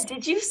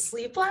Did you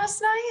sleep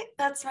last night?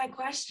 That's my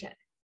question.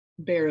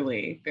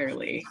 Barely.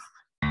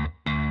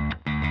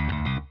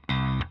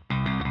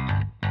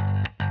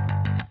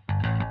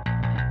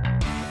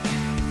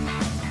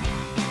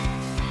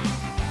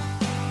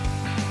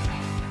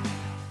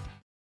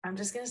 I'm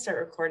just going to start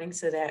recording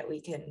so that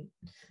we can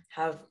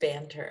have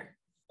banter.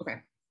 Okay.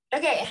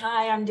 Okay.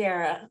 Hi, I'm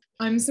Dara.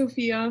 I'm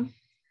Sophia.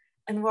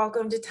 And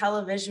welcome to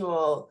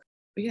Televisual.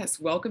 Yes,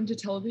 welcome to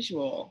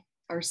Televisual,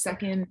 our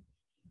second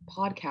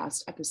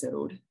podcast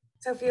episode.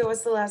 Sophia,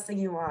 what's the last thing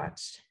you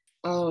watched?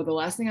 Oh, the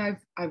last thing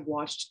I've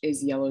watched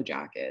is Yellow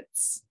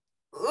Jackets.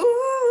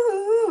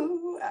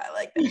 Ooh, I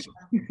like that show.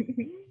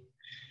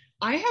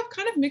 I have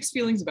kind of mixed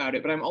feelings about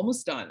it, but I'm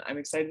almost done. I'm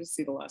excited to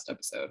see the last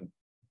episode.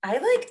 I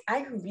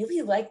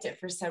really liked it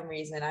for some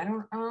reason. I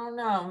don't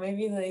know.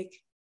 Maybe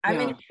I'm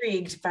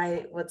intrigued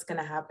by what's going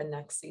to happen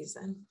next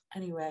season.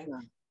 Anyway,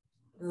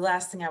 The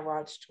last thing I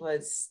watched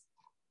was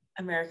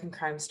American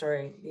Crime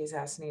Story, The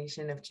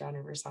Assassination of Gianni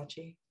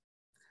Versace.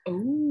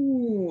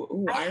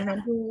 Oh, I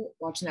remember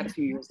watching that a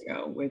few years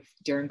ago with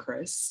Darren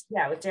Criss.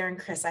 Yeah, with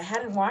Darren Criss. I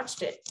hadn't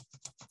watched it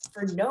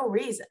for no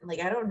reason. I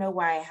don't know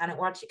why I hadn't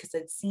watched it, because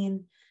I'd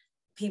seen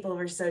People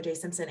vs. O.J.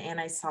 Simpson and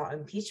I saw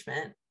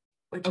Impeachment,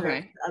 which are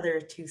the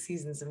other two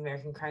seasons of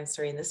American Crime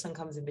Story, and this one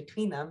comes in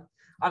between them.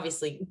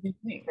 Obviously,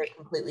 they're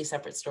completely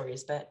separate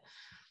stories, but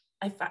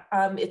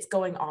it's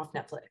going off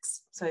Netflix,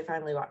 so I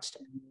finally watched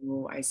it.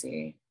 Oh, I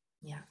see.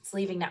 Yeah, it's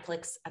leaving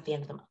Netflix at the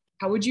end of the month.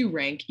 How would you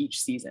rank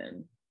each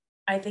season?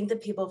 I think the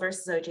People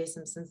vs. O.J.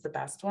 Simpson's the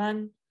best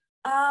one.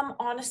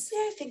 Honestly,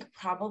 I think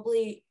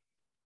probably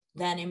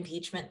then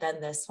Impeachment, then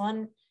this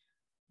one.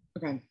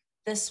 Okay.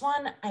 This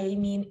one, I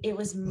mean, it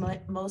was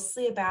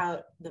mostly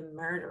about the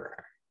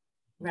murderer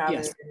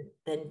rather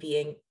than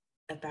being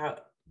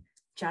about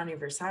Gianni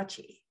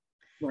Versace.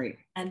 Right.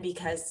 And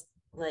because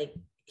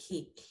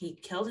he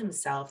killed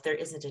himself, there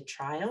isn't a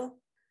trial.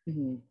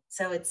 Mm-hmm.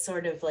 So it's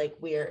sort of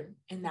weird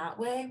in that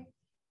way.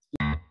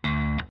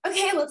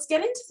 Okay, let's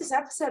get into this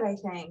episode, I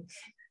think.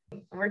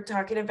 We're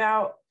talking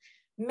about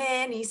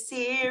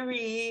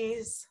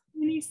miniseries.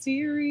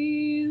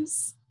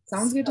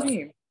 Sounds good to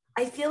me.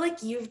 I feel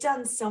like you've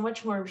done so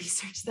much more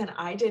research than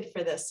I did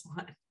for this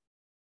one.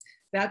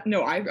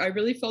 I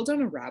really fell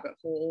down a rabbit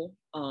hole.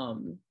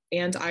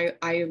 And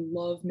I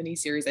love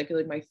miniseries. I feel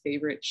like my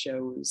favorite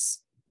shows,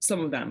 some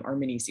of them are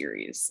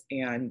miniseries.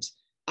 And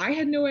I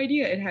had no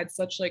idea it had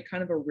such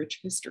kind of a rich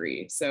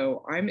history.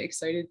 So I'm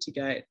excited to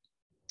get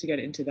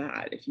into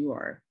that, if you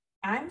are.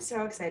 I'm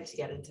so excited to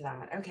get into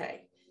that.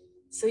 Okay.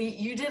 So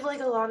you did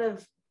a lot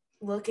of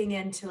looking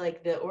into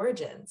the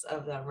origins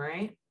of them,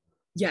 right?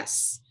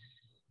 Yes.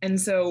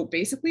 And so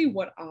basically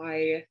what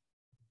I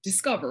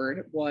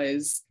discovered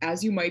was,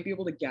 as you might be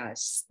able to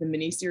guess, the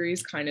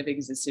miniseries kind of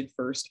existed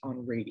first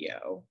on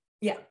radio.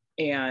 Yeah.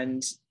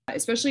 And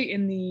especially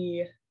in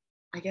the,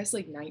 I guess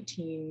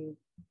 1930s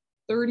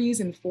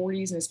and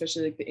 40s, and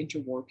especially the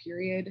interwar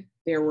period,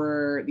 there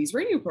were these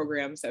radio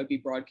programs that would be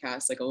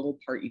broadcast a little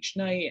part each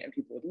night, and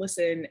people would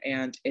listen,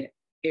 and it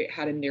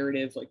had a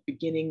narrative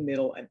beginning,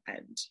 middle, and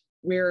end,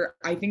 where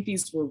I think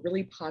these were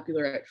really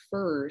popular at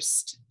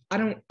first. I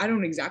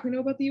don't exactly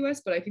know about the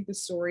US, but I think the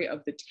story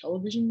of the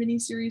television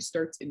miniseries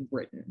starts in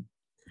Britain.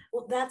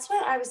 Well, that's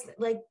what I was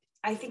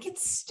I think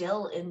it's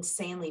still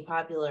insanely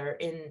popular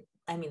it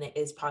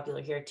is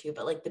popular here too,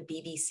 but the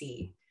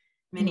BBC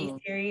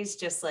miniseries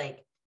just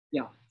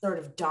sort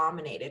of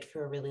dominated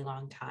for a really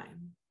long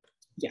time.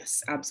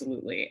 Yes,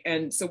 absolutely.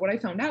 And so what I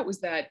found out was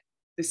that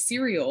the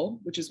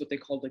serial, which is what they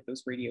called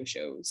those radio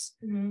shows,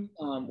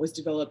 was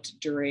developed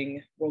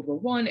during World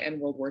War I and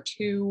World War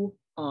II.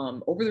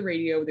 Over the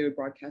radio, they would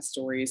broadcast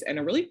stories, and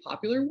a really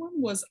popular one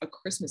was A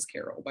Christmas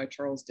Carol by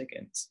Charles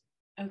Dickens.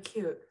 Oh,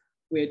 cute.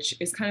 Which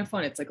is kind of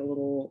fun. It's it's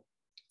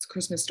a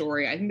Christmas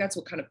story. I think that's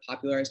what kind of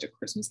popularized A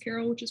Christmas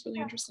Carol, which is really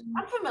interesting.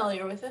 I'm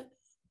familiar with it.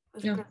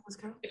 Christmas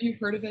Carol. Have you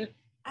heard of it?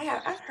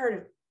 I've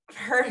heard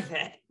of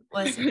it.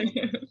 Listen,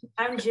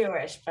 I'm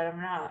Jewish, but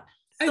I'm not.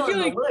 Still I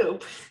feel in the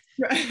loop.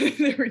 Right,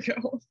 there we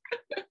go.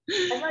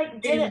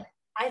 And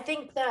I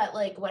think that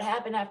what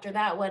happened after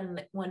that,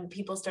 when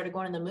people started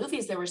going to the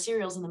movies, there were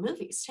serials in the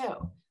movies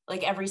too.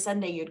 Every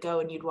Sunday you'd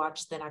go and you'd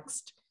watch the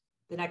next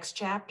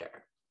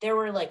chapter. There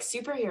were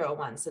superhero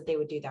ones that they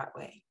would do that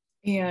way.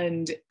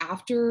 And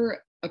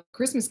after A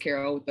Christmas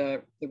Carol,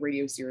 the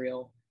radio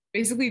serial,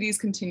 basically these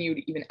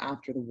continued even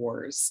after the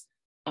wars,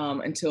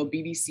 until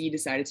BBC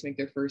decided to make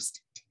their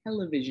first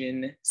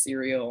television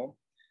serial.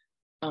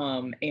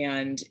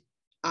 And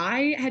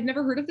I had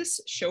never heard of this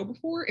show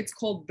before. It's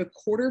called The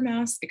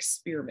Quatermass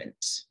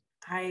Experiment.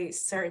 I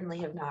certainly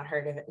have not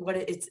heard of it.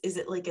 Is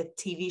it a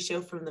TV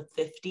show from the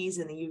 50s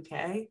in the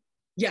UK?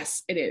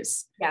 Yes, it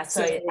is. Yeah,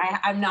 so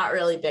I'm not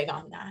really big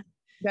on that.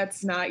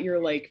 That's not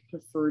your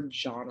preferred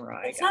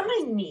genre. It's not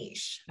my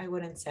niche, I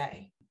wouldn't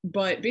say.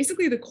 But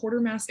basically, The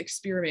Quatermass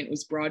Experiment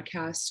was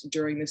broadcast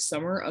during the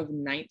summer of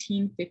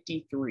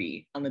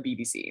 1953 on the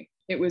BBC.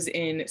 It was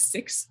in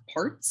 6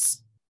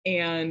 parts,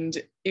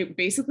 and it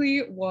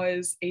basically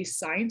was a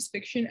science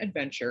fiction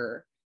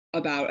adventure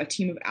about a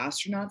team of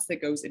astronauts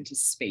that goes into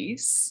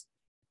space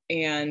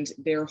And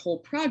their whole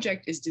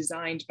project is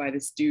designed by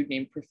this dude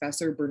named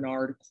Professor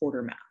Bernard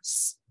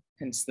Quatermass,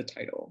 hence the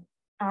title.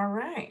 All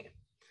right.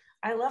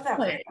 I love that.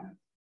 But,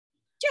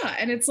 yeah,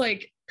 and it's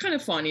like kind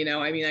of fun,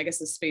 I mean, I guess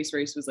the space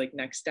race was like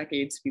next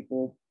decade, so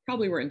people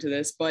probably were into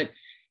this, but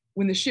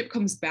when the ship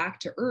comes back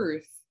to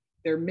Earth,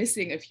 they're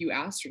missing a few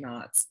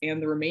astronauts,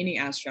 and the remaining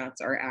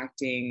astronauts are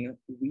acting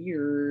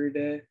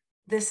weird.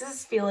 This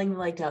is feeling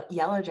like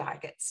Yellow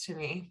Jackets to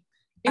me.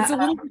 It's a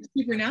little bit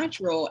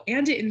supernatural,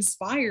 and it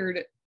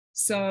inspired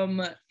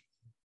some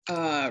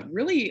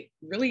really,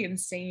 really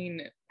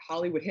insane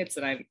Hollywood hits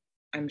that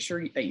I'm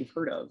sure that you've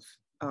heard of.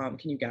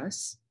 Can you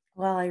guess?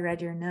 Well, I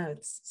read your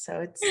notes,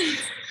 so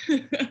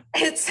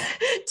it's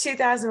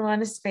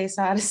 2001: A Space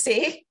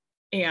Odyssey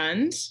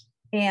and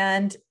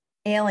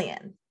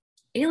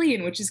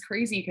Alien, which is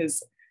crazy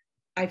because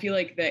I feel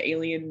like the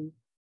Alien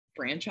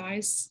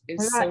franchise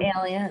is what about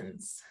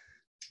Aliens?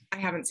 I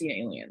haven't seen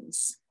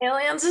Aliens.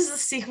 Aliens is the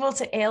sequel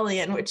to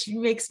Alien, which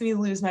makes me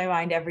lose my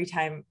mind every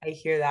time I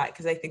hear that,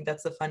 because I think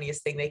that's the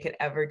funniest thing they could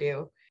ever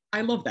do.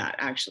 I love that,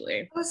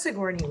 actually. Oh,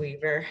 Sigourney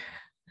Weaver.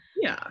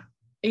 Yeah.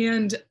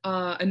 And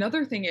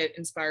another thing it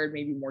inspired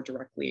maybe more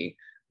directly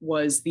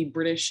was the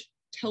British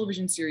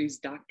television series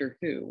Doctor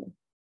Who,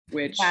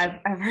 which I've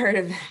heard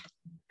of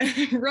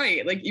it.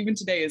 Right. Like even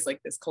today is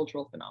like this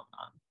cultural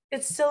phenomenon.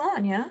 It's still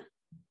on, yeah?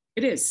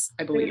 It is,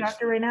 I believe. The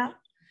Doctor right now?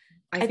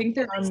 I think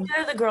they're on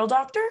the Girl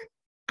Doctor?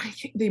 I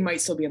think they might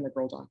still be on the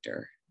Girl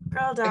Doctor.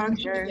 Girl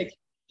Doctor. Like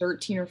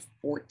 13th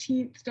or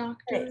 14th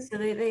Doctor. Right, so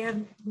they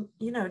have,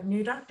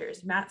 new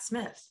doctors. Matt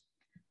Smith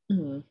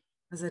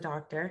was a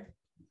doctor.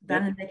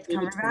 Benedict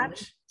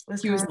Cumberbatch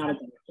was not a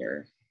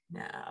doctor.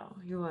 No,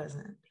 he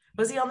wasn't.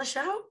 Was he on the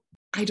show?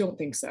 I don't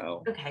think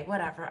so. Okay,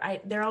 whatever.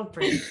 They're all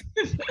British.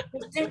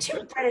 They're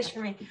too British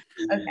for me.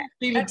 Okay.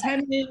 David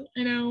Tennant,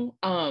 I know.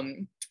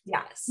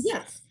 Yes.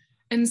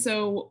 And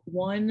so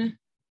one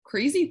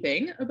crazy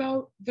thing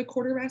about the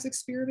Quatermass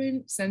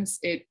experiment, since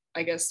it,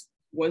 I guess,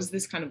 was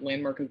this kind of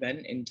landmark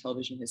event in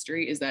television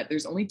history, is that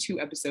there's only 2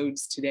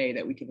 episodes today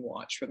that we can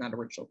watch from that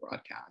original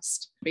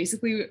broadcast.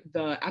 Basically,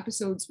 the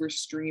episodes were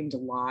streamed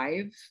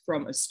live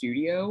from a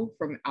studio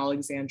from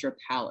Alexandra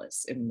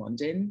Palace in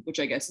London, which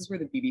I guess is where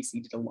the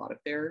BBC did a lot of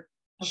their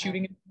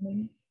shooting.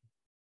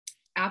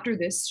 After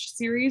this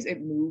series,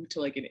 it moved to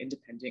like an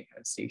independent kind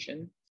of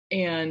station.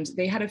 And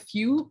they had a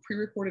few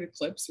pre-recorded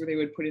clips where they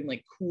would put in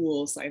like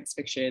cool science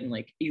fiction,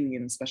 like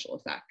alien special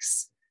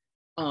effects.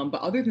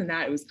 But other than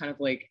that, it was kind of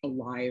like a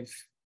live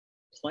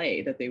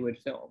play that they would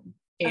film.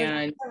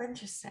 And so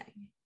interesting.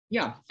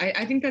 Yeah,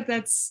 I think that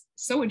that's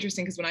so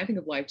interesting because when I think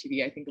of live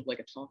TV, I think of like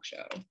a talk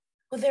show.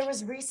 Well, there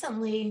was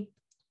recently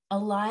a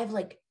live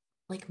like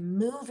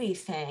movie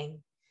thing.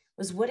 It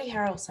was Woody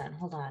Harrelson.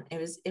 Hold on. It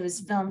was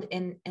filmed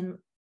in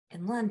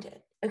London.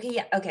 Okay,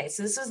 yeah. Okay,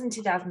 so this was in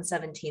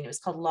 2017. It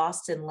was called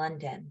Lost in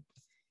London.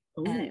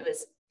 Ooh. And it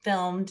was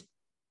filmed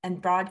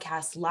and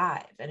broadcast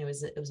live, and it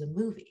was a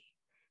movie.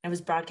 It was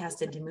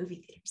broadcast into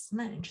movie theaters. Isn't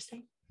that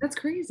interesting? That's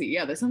crazy.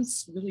 Yeah, that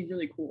sounds really,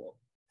 really cool.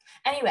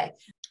 Anyway.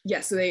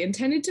 Yeah, so they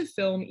intended to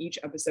film each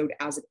episode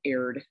as it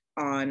aired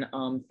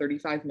on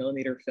 35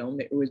 millimeter film.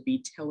 That it would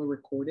be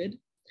telerecorded.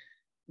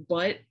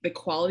 But the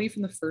quality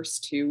from the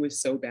first 2 was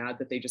so bad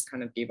that they just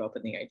kind of gave up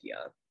on the idea.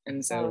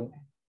 And so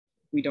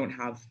we don't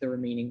have the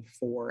remaining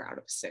 4 out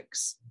of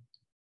 6.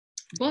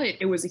 But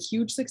it was a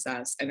huge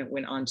success, and it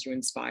went on to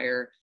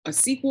inspire a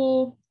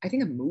sequel, I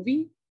think a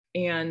movie.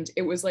 And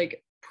it was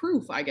like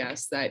proof, I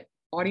guess, that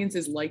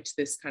audiences liked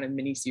this kind of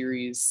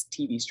miniseries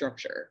TV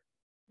structure.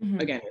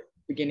 Again,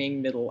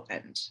 beginning, middle,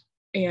 end.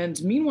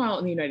 And meanwhile,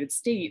 in the United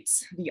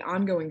States, the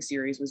ongoing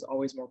series was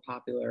always more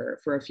popular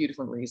for a few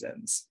different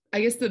reasons.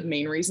 I guess the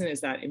main reason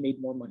is that it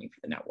made more money for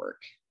the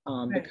network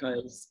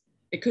because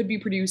it could be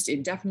produced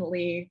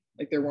indefinitely.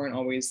 Like there weren't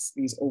always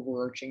these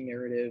overarching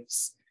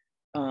narratives.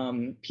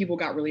 People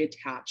got really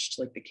attached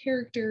to like the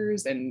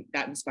characters, and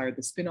that inspired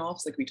the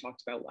spin-offs like we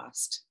talked about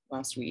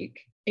last week.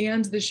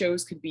 And the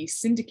shows could be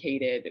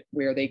syndicated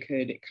where they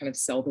could kind of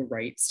sell the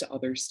rights to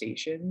other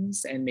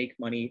stations and make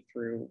money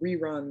through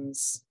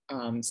reruns.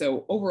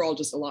 So overall,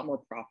 just a lot more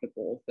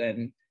profitable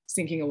than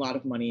sinking a lot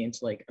of money into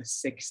like a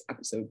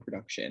 6-episode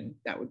production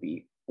that would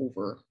be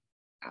over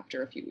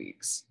after a few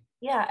weeks.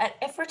 Yeah,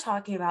 if we're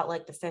talking about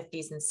like the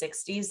 50s and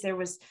 60s, there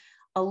was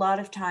a lot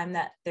of time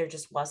that there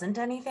just wasn't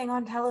anything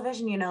on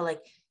television.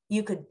 Like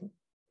you could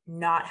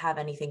not have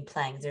anything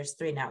playing. There's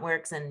 3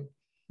 networks, and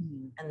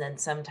then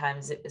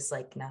sometimes it was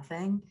like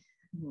nothing,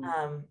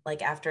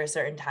 like after a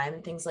certain time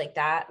and things like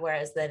that.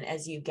 Whereas then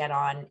as you get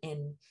on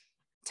in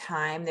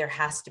time, there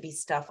has to be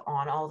stuff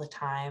on all the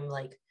time.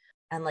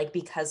 And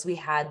because we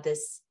had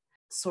this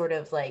sort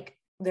of like,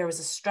 there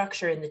was a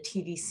structure in the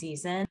TV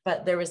season,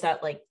 but there was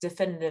that like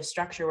definitive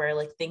structure where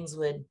like things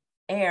would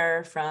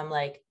air from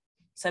like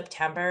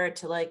September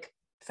to like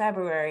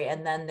February,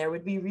 and then there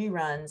would be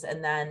reruns.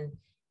 And then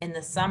in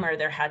the summer,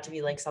 there had to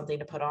be like something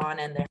to put on,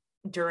 and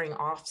during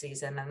off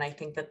season. And I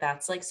think that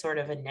that's like sort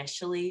of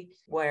initially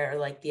where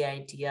like the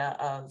idea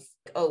of,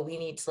 we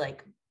need to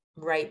like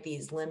write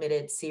these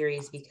limited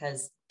series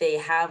because they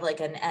have like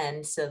an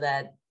end so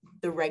that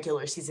the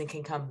regular season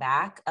can come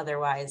back.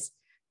 Otherwise,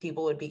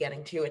 people would be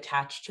getting too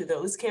attached to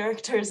those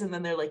characters. And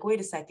then they're like, wait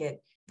a second,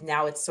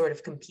 now it's sort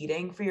of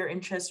competing for your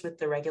interest with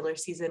the regular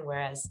season.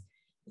 Whereas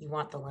you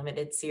want the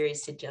limited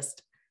series to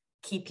just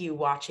keep you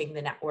watching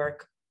the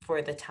network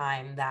for the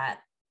time that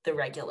the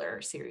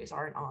regular series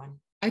aren't on.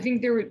 I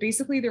think there were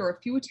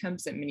a few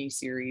attempts at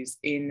miniseries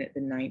in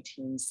the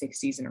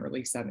 1960s and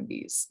early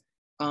 70s.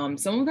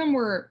 Some of them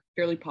were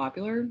fairly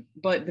popular,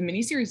 but the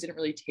miniseries didn't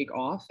really take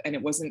off, and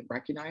it wasn't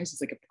recognized as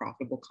like a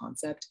profitable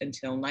concept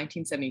until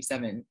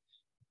 1977,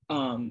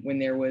 when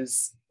there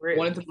was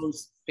one of the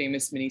most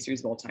famous miniseries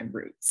of all time,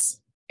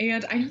 Roots.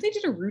 And I know they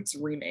did a Roots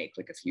remake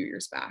like a few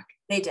years back.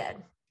 They did.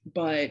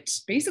 But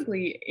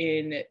basically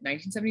in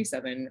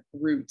 1977,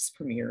 Roots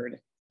premiered.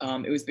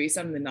 It was based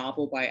on the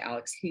novel by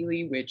Alex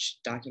Haley, which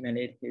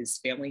documented his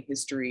family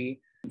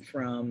history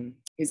from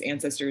his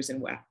ancestors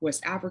in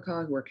West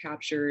Africa who were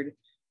captured,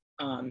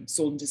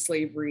 sold into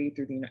slavery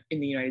in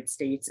the United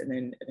States, and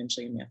then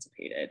eventually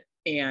emancipated.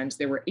 And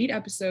there were 8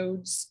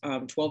 episodes,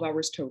 12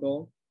 hours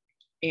total.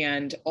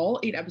 And all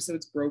 8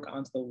 episodes broke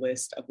onto the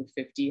list of the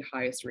 50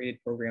 highest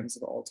rated programs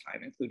of all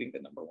time, including the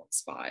 #1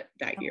 spot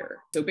that year.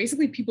 So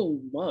basically people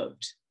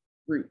loved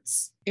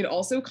Roots. It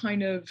also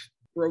kind of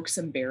broke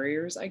some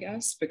barriers, I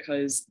guess,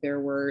 because there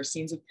were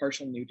scenes of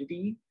partial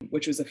nudity,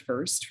 which was a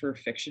first for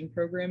fiction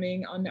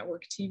programming on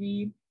network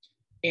TV.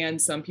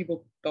 And some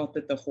people thought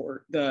that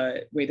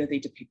the way that they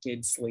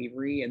depicted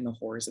slavery and the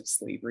horrors of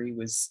slavery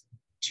was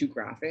too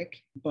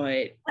graphic.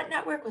 But what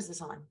network was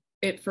this on?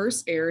 It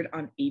first aired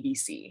on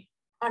ABC.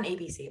 On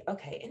ABC.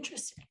 Okay,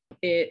 interesting.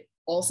 It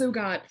also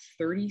got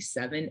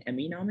 37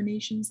 Emmy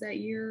nominations that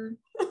year,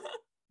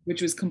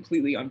 which was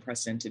completely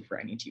unprecedented for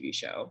any TV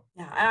show.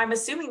 Yeah, and I'm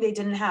assuming they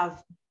didn't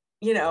have,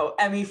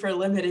 Emmy for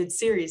limited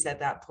series at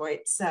that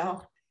point.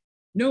 So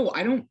no,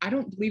 I don't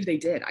believe they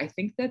did. I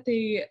think that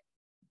they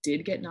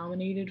did get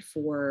nominated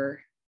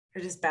for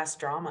just best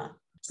drama.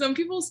 Some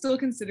people still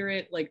consider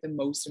it like the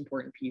most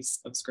important piece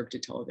of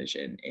scripted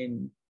television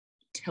in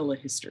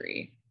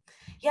telehistory.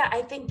 Yeah,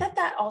 I think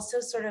that also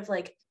sort of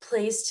like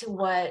plays to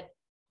what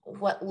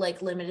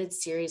like limited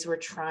series were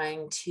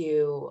trying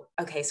to,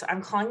 okay, so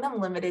I'm calling them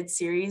limited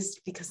series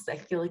because I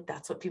feel like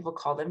that's what people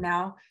call them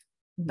now,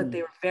 but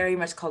they were very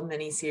much called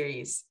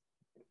miniseries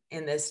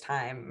in this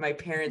time. My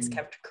parents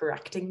kept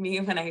correcting me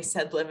when I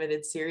said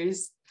limited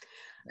series.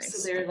 Nice.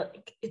 So they're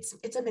like, it's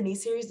a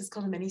miniseries, it's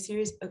called a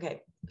miniseries.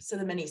 Okay, so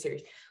the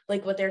miniseries,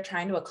 like what they're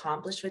trying to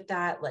accomplish with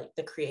that, like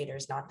the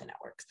creators, not the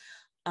networks,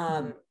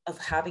 of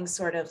having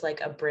sort of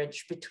like a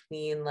bridge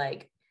between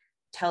like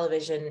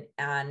television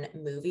and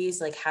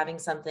movies, like having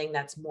something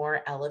that's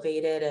more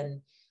elevated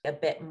and a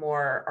bit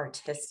more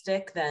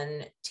artistic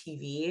than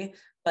TV,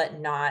 but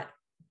not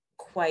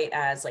quite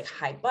as like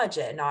high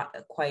budget, not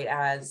quite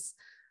as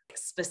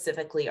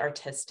specifically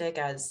artistic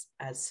as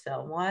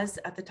film was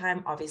at the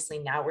time. Obviously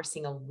now we're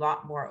seeing a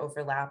lot more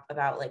overlap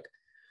about like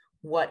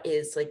what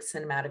is like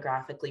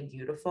cinematographically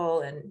beautiful,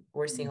 and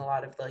we're seeing a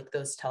lot of like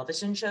those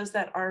television shows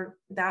that are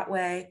that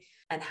way,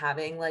 and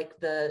having like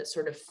the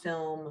sort of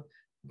film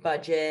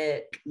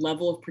budget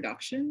level of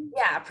production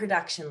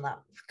production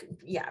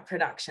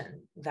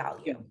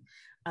value.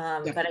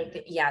 But I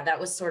think that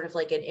was sort of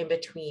like an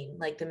in-between,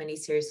 like the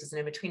miniseries was an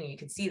in-between, and you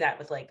can see that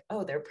with like,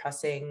 oh, they're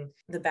pressing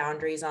the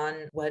boundaries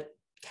on what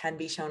can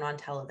be shown on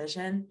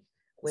television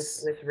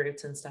with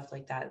Roots and stuff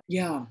like that.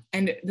 Yeah,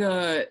 and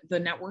the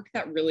network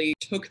that really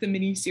took the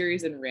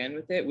miniseries and ran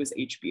with it was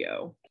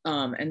HBO.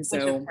 And so,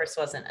 which of course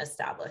wasn't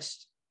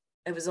established.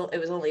 It was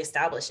only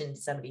established in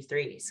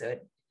 73, so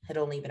it had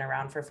only been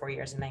around for 4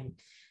 years, and I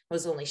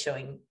was only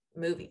showing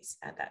movies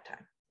at that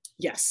time.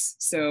 Yes.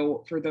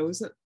 So for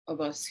those of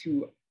us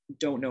who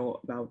don't know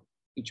about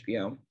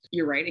HBO,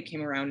 you're right, it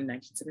came around in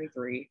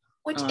 1973.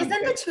 Which isn't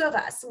the two of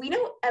us. We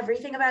know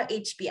everything about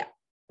HBO.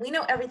 We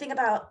know everything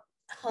about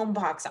home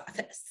box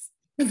office.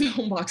 The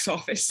home box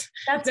office.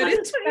 That's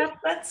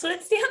what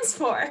it stands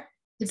for.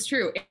 It's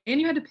true.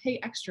 And you had to pay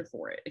extra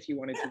for it if you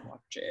wanted to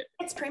watch it.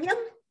 It's premium.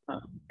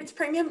 It's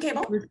premium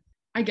cable.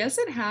 I guess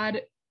it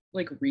had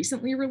like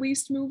recently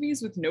released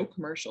movies with no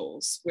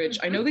commercials, which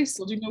I know they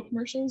still do no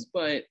commercials,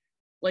 but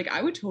like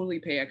I would totally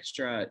pay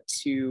extra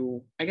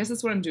to, I guess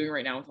that's what I'm doing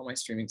right now with all my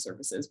streaming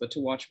services, but to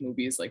watch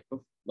movies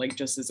like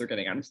just as they're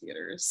getting out of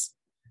theaters.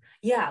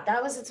 Yeah,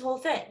 that was its whole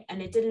thing.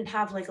 And it didn't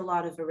have like a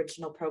lot of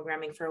original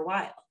programming for a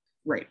while.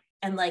 Right.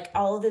 And like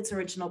all of its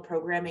original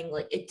programming,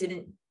 like it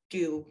didn't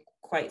do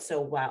quite so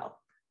well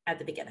at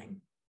the beginning.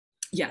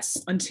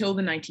 Yes, until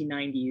the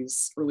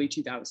 1990s, early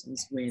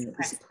 2000s, when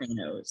The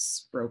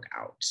Sopranos broke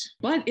out.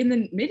 But in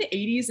the mid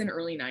 80s and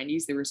early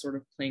 90s, they were sort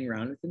of playing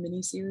around with the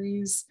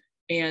miniseries.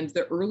 And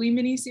the early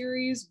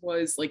miniseries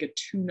was like a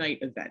 2-night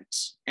event,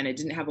 and it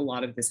didn't have a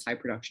lot of this high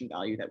production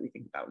value that we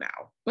think about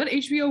now. But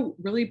HBO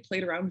really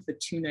played around with the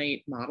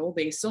 2-night model.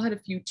 They still had a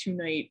few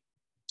 2-night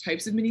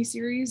types of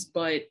miniseries,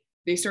 but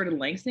they started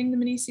lengthening the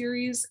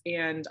miniseries.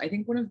 And I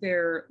think one of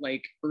their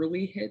like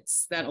early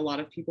hits that a lot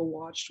of people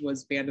watched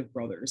was Band of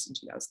Brothers in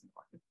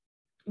 2001.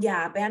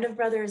 Yeah, Band of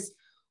Brothers,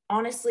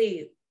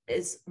 honestly,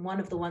 is one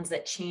of the ones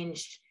that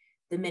changed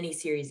the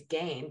miniseries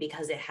game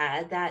because it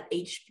had that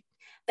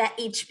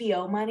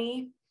HBO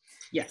money.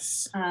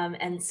 Yes.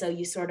 And so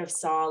you sort of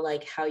saw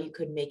like how you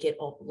could make it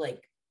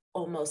like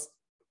almost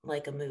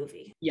like a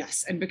movie.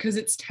 Yes, and because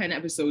it's 10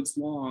 episodes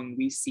long,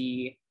 we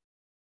see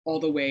all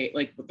the way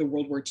like the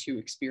World War II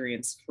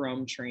experience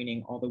from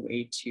training all the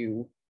way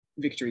to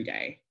Victory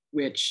Day,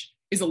 which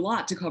is a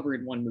lot to cover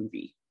in one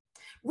movie.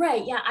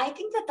 Right. Yeah. I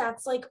think that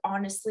that's like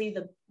honestly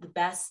the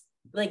best,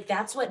 like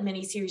that's what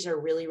miniseries are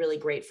really, really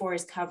great for,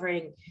 is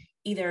covering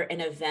either an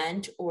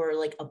event or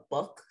like a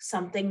book,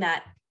 something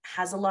that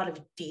has a lot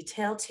of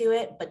detail to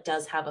it, but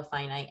does have a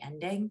finite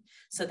ending.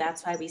 So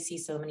that's why we see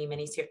so many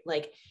miniseries,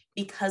 like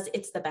because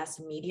it's the best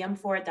medium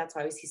for it. That's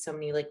why we see so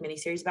many like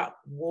miniseries about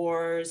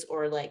wars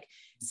or like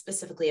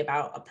specifically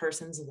about a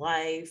person's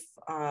life.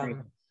 Right.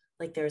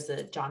 Like there's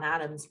a John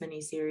Adams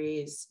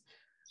miniseries.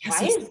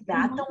 Yes, why is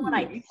that the one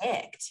I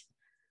picked?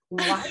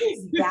 Why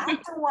is that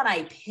the one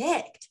I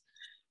picked?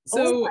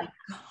 So,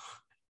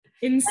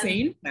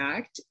 insane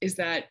fact is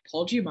that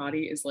Paul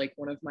Giamatti is like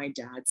one of my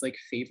dad's like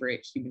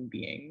favorite human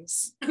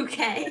beings.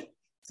 Okay.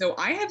 So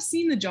I have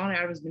seen the John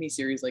Adams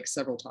miniseries like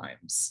several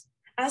times.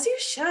 As you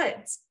should.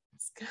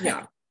 It's good.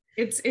 Yeah,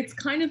 it's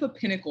kind of a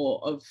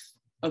pinnacle of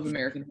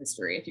American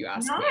history, if you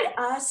ask me. Not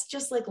us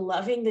just like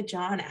loving the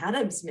John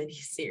Adams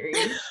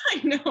miniseries.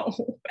 I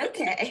know.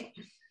 Okay.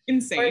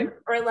 Insane.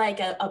 Or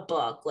like a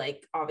book,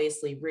 like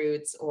obviously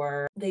Roots,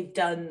 or they've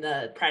done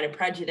the Pride and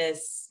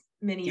Prejudice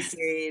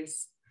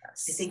miniseries.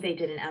 Yes. I think they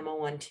did an Emma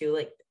one too.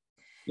 Like,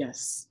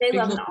 yes, they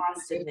love an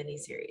Austen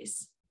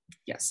miniseries.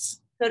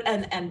 Yes. So,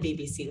 and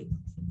BBC.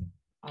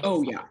 Obviously.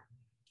 Oh yeah.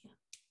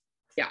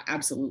 Yeah,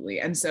 absolutely.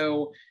 And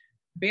so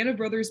Band of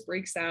Brothers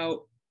breaks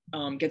out,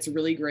 gets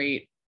really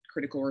great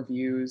critical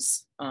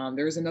reviews.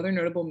 There was another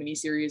notable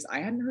miniseries I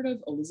hadn't heard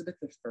of, Elizabeth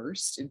I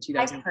in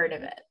 2000. I've heard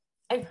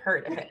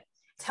of it.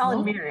 It's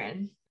Helen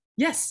Mirren.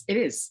 Yes, it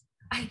is.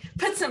 I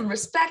put some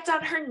respect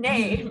on her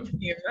name.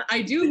 Yeah,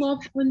 I do love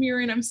Helen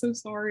Mirren. I'm so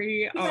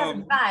sorry.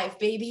 2005,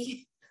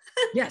 baby.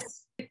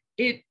 Yes,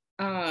 it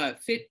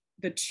fit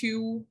the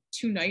two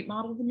night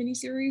model of the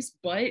miniseries,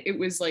 but it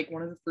was like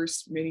one of the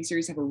first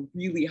miniseries to have a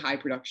really high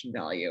production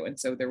value, and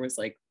so there was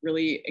like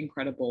really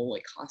incredible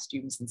like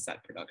costumes and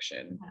set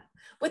production.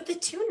 With the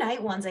 2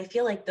 night ones, I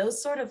feel like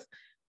those sort of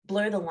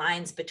blur the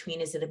lines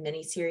between, is it a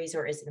miniseries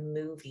or is it a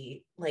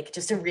movie, like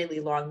just a really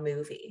long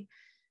movie?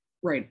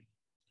 Right.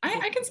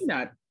 I can see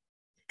that.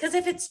 Because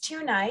if it's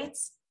 2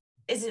 nights,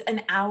 is it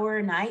an hour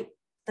a night?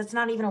 That's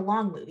not even a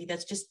long movie.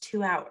 That's just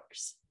 2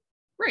 hours.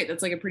 Right.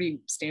 That's like a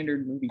pretty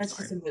standard movie. That's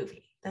time. Just a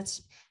movie.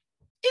 Is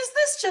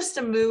this just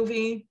a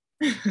movie?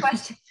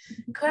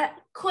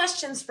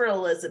 Questions for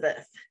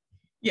Elizabeth.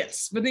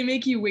 Yes, but they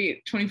make you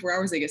wait 24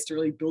 hours, I guess, to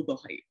really build the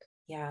hype.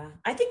 Yeah,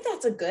 I think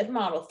that's a good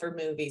model for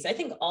movies. I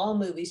think all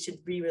movies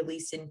should be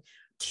released in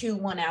 2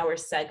 1-hour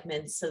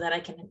segments so that I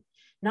can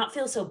not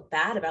feel so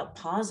bad about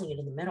pausing it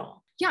in the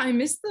middle. Yeah, I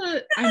miss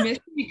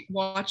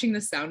watching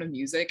The Sound of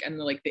Music and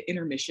the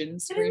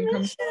intermission screen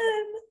from.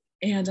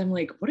 And I'm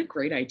like, what a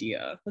great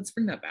idea. Let's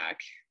bring that back.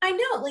 I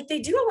know, like they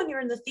do it when you're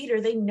in the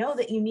theater. They know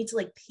that you need to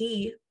like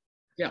pee.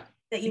 Yeah.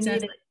 That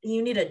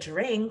you need a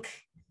drink.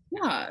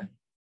 Yeah.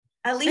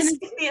 At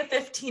least give me a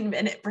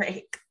 15-minute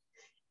break.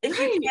 If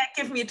you can't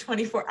give me a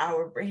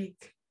 24-hour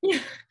break. Yeah.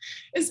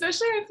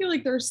 Especially I feel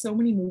like there are so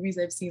many movies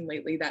I've seen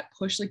lately that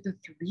push like the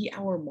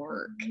 3-hour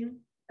mark. Mm-hmm.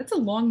 That's a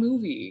long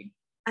movie.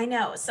 I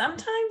know.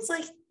 Sometimes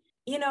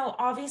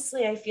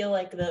obviously I feel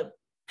like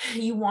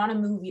you want a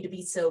movie to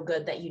be so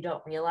good that you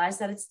don't realize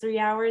that it's 3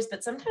 hours,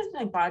 but sometimes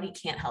my body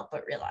can't help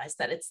but realize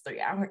that it's 3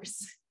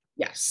 hours.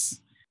 Yes.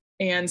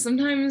 And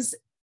sometimes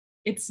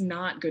it's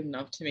not good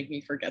enough to make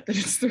me forget that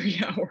it's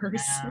 3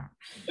 hours.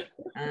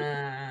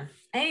 Yeah.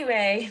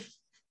 Anyway.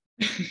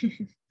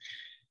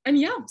 And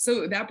yeah,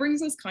 so that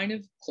brings us kind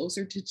of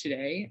closer to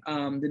today.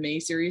 The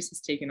miniseries has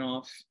taken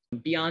off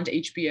beyond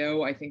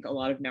HBO. I think a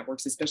lot of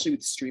networks, especially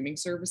with streaming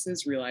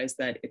services, realize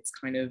that it's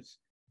kind of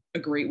a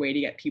great way to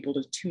get people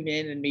to tune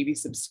in and maybe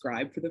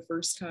subscribe for the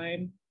first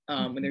time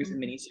when there's a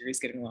miniseries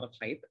getting a lot of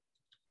hype.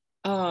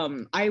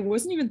 I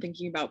wasn't even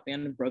thinking about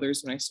Band of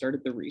Brothers when I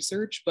started the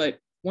research, but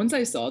once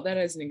I saw that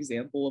as an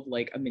example of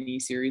like a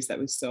miniseries that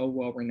was so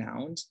well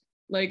renowned,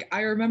 like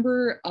I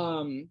remember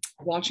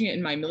watching it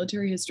in my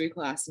military history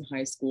class in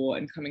high school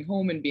and coming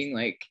home and being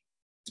like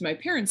to my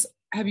parents,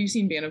 have you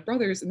seen Band of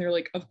Brothers? And they're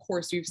like, of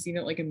course, we've seen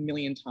it like a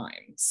million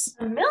times.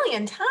 A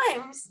million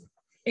times?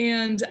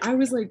 And I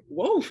was like,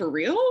 whoa, for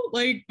real?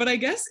 Like, but I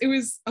guess it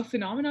was a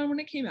phenomenon when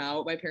it came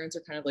out. My parents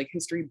are kind of like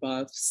history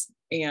buffs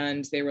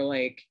and they were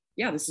like,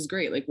 yeah, this is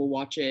great. Like we'll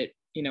watch it,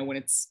 when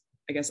it's,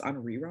 I guess, on a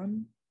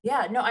rerun.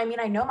 Yeah, no, I mean,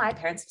 I know my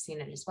parents have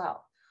seen it as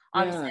well.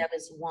 Obviously, I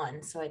was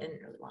 1, so I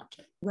didn't really watch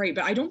it. Right,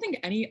 but I don't think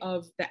any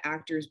of the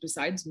actors,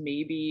 besides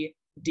maybe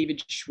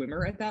David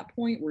Schwimmer at that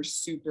point, were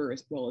super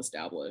well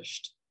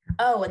established.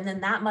 Oh, and then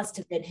that must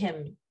have been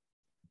him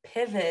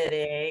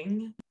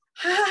pivoting.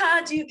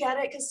 Do you get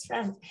it? Because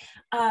from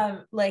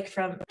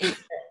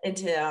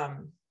into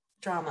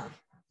drama.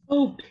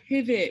 Oh,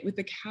 pivot with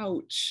the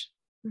couch.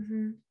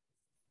 Mm-hmm.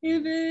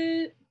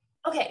 Pivot.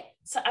 Okay,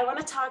 so I want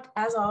to talk,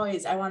 as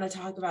always, I want to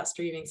talk about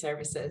streaming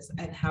services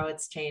and how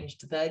it's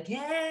changed the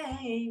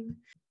game.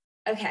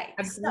 Okay,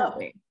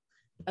 Absolutely.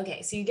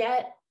 So you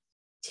get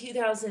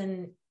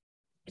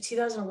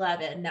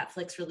 2011,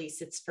 Netflix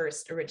released its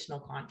first original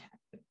content.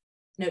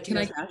 No,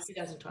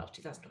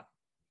 2012.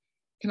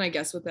 Can I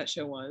guess what that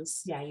show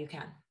was? Yeah, you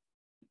can.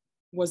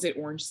 Was it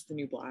Orange is the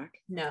New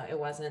Black? No, it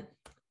wasn't.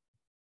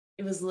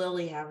 It was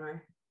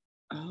Lilyhammer.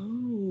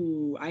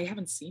 Oh, I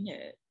haven't seen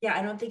it. Yeah,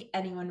 I don't think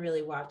anyone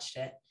really watched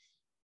it.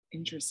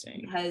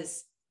 Interesting.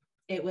 Because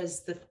it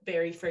was the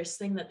very first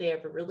thing that they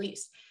ever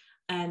released.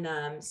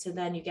 And so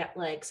then you get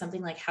like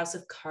something like House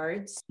of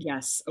Cards.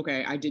 Yes.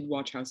 Okay. I did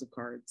watch House of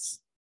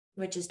Cards.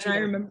 Which is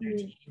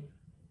 2013.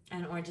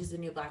 And Orange is the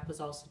New Black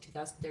was also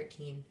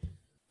 2013.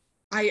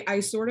 I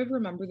sort of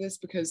remember this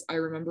because I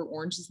remember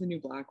Orange is the New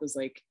Black was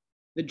like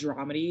the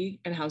dramedy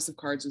and House of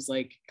Cards was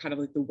like kind of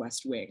like the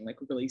West Wing, like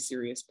really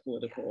serious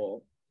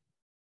political,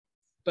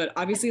 but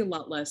obviously a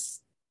lot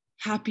less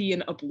happy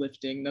and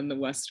uplifting than the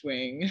West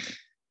Wing.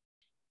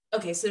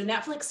 Okay, so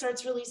Netflix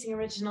starts releasing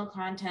original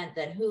content,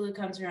 then Hulu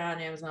comes around,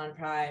 Amazon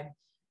Prime,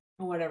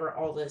 or whatever,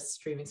 all this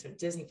streaming stuff,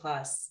 Disney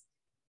Plus,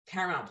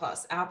 Paramount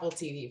Plus, Apple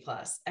TV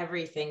Plus,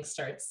 everything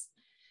starts,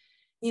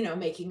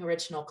 making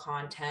original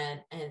content.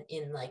 And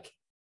in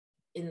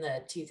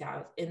the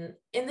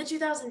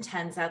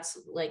 2010s, that's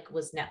like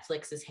was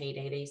Netflix's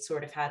heyday. They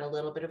sort of had a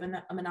little bit of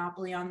a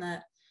monopoly on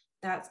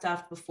that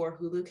stuff before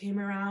Hulu came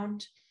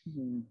around.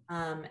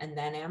 Mm-hmm. And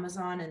then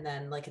Amazon, and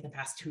then like in the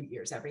past 2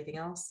 years, everything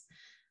else.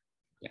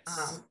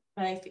 Yes.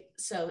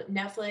 So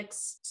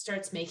Netflix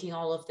starts making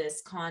all of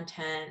this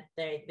content.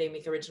 They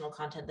make original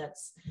content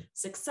that's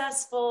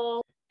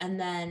successful. And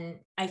then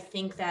I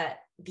think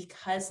that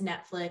because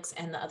Netflix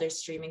and the other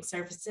streaming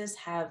services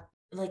have,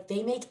 like,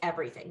 they make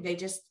everything. They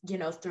just,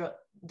 throw,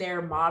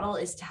 their model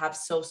is to have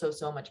so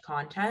much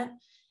content.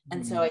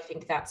 And so I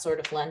think that sort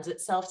of lends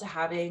itself to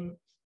having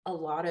a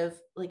lot of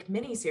like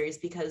miniseries,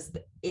 because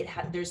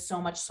there's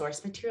so much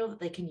source material that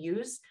they can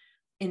use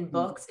in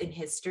books, in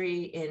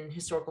history, in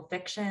historical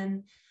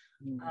fiction,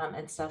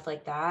 and stuff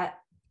like that.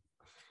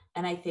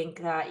 And I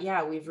think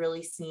that, we've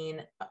really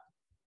seen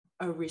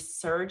a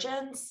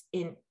resurgence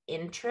in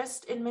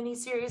interest in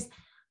miniseries.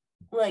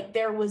 Like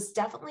there was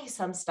definitely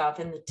some stuff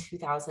in the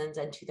 2000s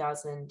and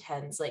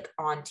 2010s, like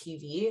on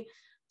TV,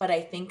 but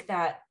I think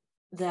that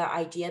the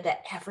idea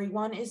that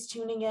everyone is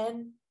tuning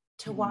in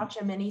to watch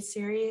a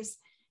miniseries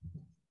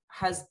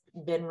has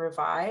been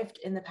revived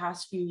in the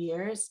past few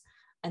years.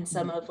 And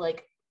some of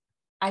like,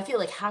 I feel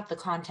like half the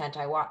content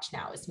I watch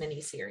now is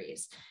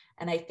miniseries.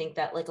 And I think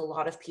that like a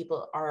lot of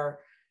people are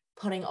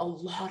putting a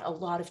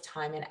lot of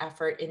time and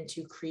effort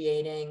into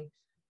creating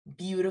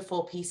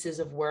beautiful pieces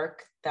of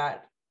work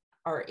that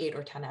are 8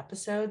 or 10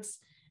 episodes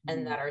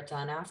and that are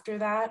done after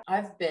that.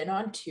 I've been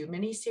on 2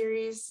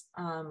 miniseries,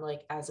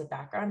 like as a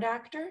background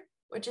actor,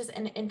 which is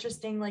an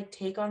interesting like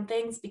take on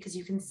things, because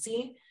you can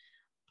see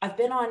I've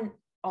been on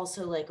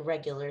also like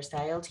regular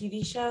style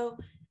TV show.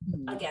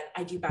 Again,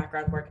 I do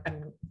background work.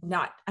 I'm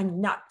not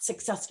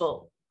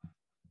successful,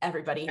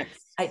 everybody.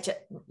 I just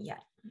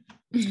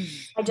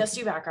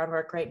do background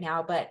work right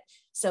now. But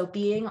so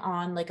being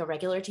on like a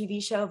regular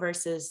TV show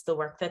versus the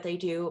work that they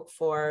do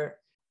for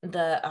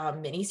the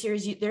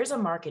miniseries, there's a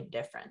marked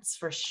difference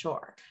for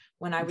sure.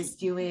 When I was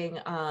doing,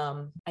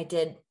 I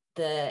did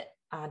the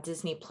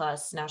Disney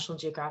Plus National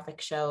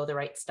Geographic show, The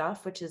Right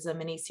Stuff, which is a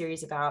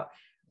miniseries about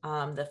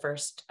the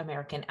first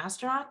American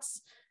astronauts.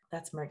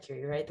 That's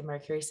Mercury, right? The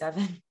Mercury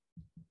 7.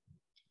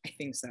 I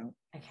think so.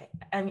 Okay.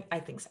 I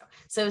think so.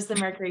 So it was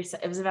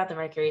about the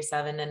Mercury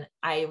 7, and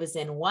I was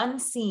in one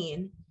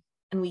scene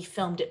and we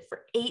filmed it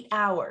for 8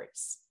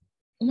 hours.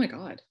 Oh my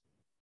God.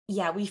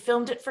 Yeah, we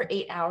filmed it for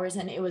 8 hours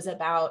and it was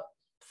about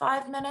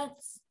 5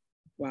 minutes.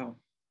 Wow.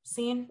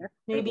 Scene,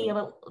 maybe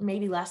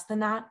less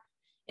than that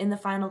in the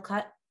final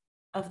cut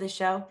of the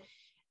show.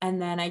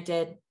 And then I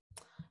did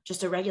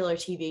just a regular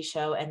TV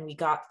show, and we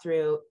got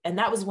through, and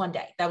that was one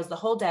day. That was the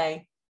whole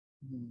day,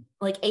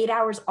 like 8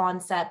 hours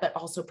on set, but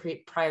also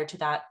prior to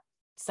that,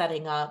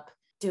 setting up,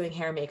 doing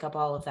hair, makeup,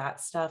 all of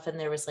that stuff. And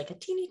there was like a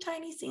teeny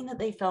tiny scene that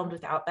they filmed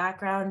without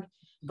background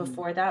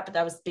before that, but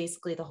that was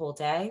basically the whole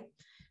day.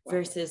 Wow.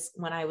 Versus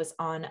when I was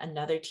on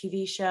another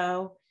TV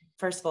show,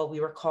 first of all, we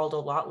were called a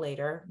lot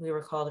later. We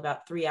were called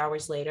about 3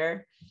 hours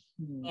later,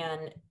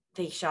 and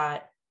they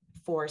shot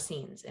 4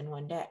 scenes in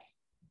one day.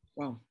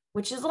 Wow.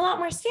 Which is a lot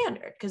more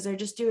standard because they're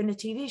just doing a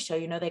TV show.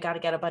 They got to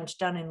get a bunch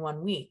done in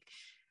 1 week.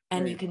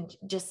 And you can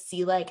just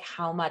see like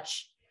how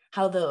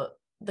the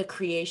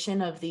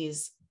creation of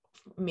these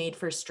made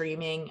for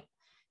streaming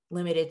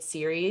limited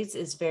series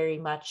is very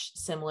much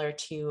similar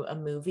to a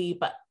movie,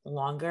 but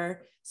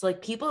longer. So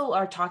like people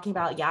are talking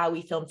about,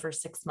 we filmed for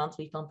 6 months,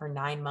 we filmed for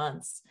 9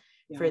 months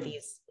for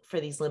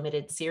these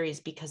limited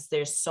series, because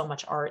there's so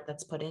much art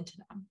that's put into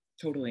them.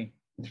 Totally.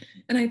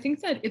 And I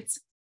think that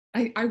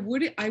I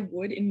would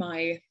in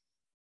my,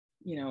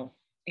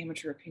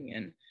 amateur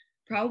opinion,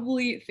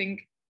 probably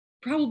think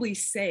probably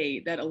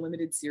say that a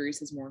limited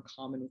series is more in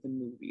common with a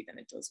movie than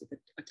it does with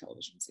a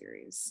television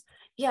series.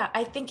 Yeah,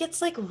 I think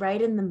it's like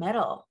right in the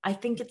middle. I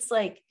think it's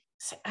like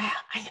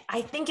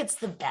I think it's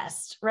the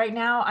best right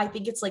now. I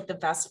think it's like the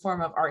best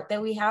form of art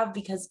that we have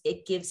because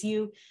it gives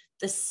you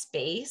the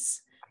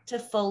space to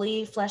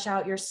fully flesh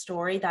out your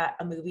story that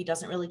a movie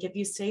doesn't really give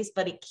you space,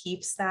 but it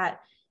keeps that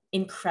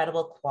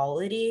incredible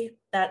quality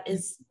that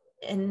is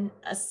in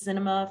a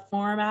cinema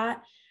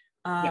format.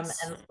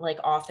 Yes. And like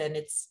often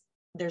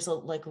there's a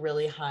like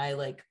really high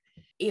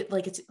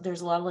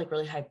there's a lot of like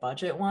really high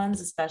budget ones,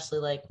 especially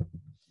like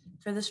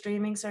for the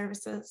streaming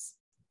services.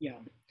 Yeah.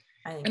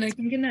 I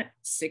think in that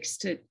 6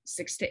 to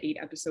 8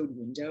 episode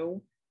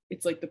window,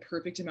 it's like the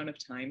perfect amount of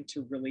time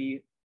to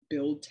really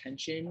build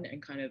tension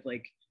and kind of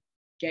like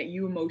get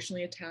you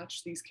emotionally attached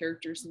to these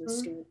characters in the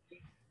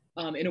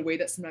story in a way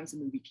that sometimes a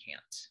movie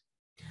can't.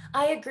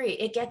 I agree.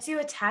 It gets you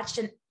attached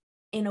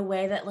in a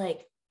way that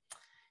like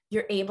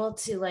you're able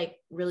to like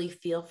really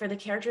feel for the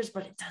characters,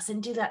 but it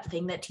doesn't do that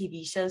thing that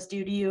TV shows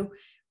do to you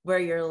where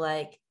you're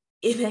like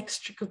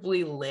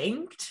inextricably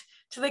linked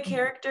to the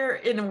character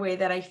in a way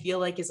that I feel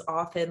like is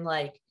often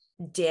like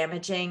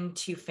damaging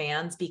to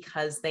fans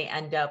because they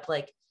end up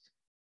like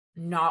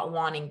not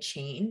wanting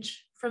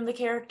change from the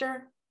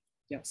character.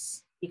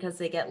 Yes. Because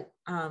they get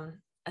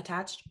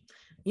attached.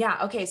 Yeah.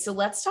 Okay. So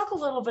let's talk a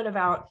little bit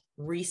about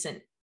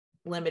recent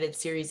limited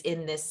series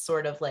in this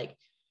sort of like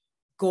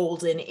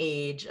golden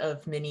age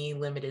of mini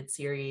limited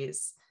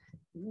series.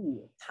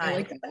 Ooh, I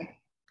like that.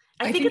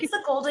 I think it's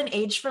the golden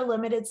age for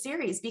limited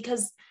series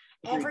because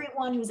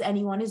everyone who's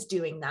anyone is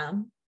doing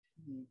them.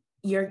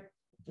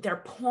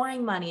 They're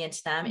pouring money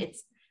into them.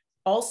 It's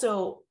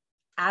also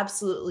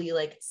absolutely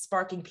like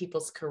sparking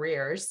people's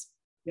careers.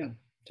 Yeah,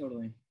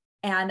 totally.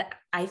 And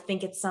I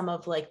think it's some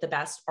of like the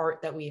best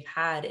art that we've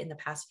had in the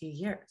past few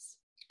years.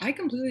 I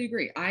completely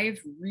agree.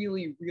 I've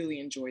really, really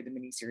enjoyed the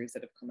miniseries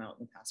that have come out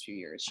in the past few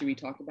years. Should we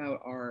talk about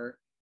our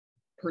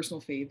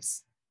personal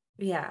faves?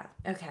 Yeah.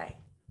 Okay.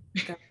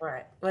 Go for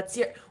it.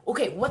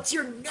 What's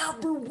your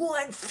number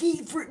one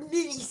favorite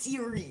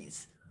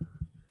miniseries?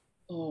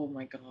 Oh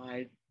my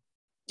God.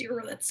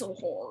 Dear, that's so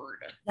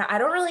hard. Yeah, I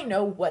don't really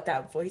know what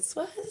that voice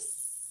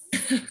was.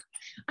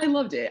 I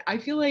loved it. I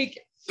feel like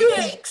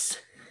thanks.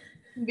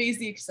 Conveys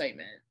the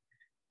excitement.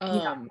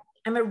 Yeah,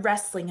 I'm a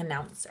wrestling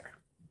announcer.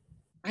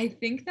 I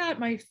think that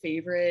my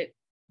favorite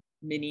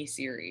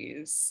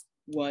miniseries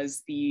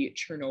was the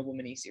Chernobyl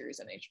miniseries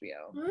on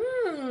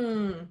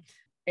HBO.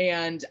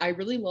 And I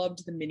really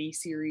loved the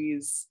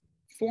miniseries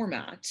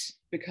format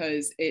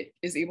because it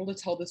is able to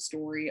tell the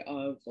story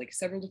of like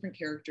several different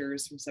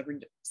characters from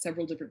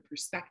several different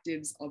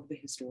perspectives of the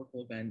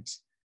historical event.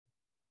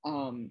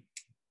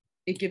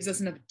 It gives us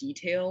enough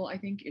detail, I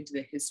think, into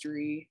the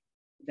history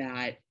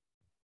that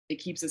it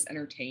keeps us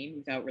entertained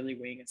without really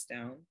weighing us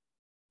down.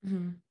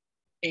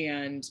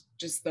 And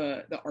just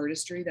the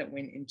artistry that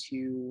went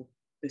into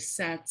the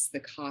sets, the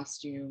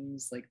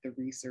costumes, like the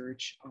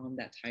research on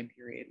that time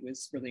period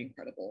was really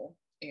incredible.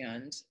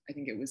 And I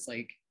think it was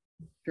like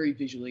very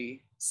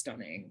visually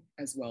stunning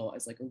as well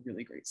as like a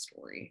really great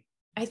story.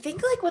 I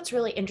think like what's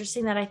really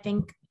interesting that I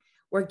think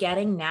we're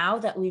getting now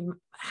that we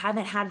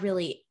haven't had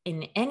really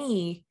in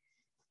any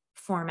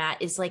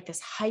format is like this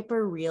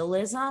hyper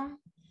realism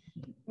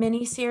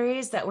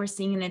miniseries that we're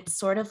seeing. And it's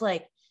sort of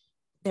like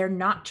they're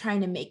not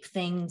trying to make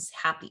things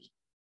happy.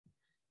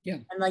 Yeah.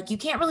 And like you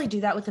can't really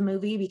do that with a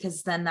movie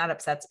because then that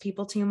upsets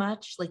people too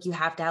much. Like you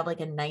have to have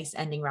like a nice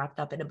ending wrapped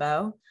up in a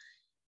bow.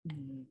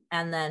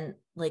 And then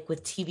like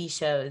with TV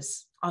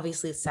shows,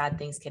 obviously sad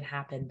things can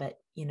happen, but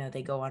you know,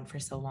 they go on for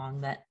so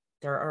long that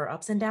there are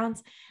ups and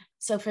downs.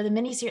 So for the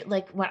miniseries,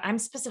 like what I'm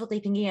specifically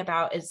thinking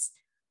about is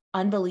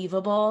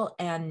Unbelievable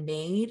and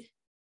Made,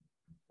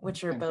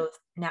 which are both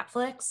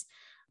Netflix.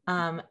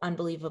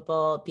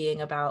 Unbelievable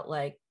being about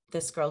like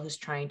this girl who's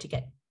trying to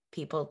get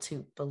people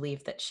to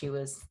believe that she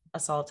was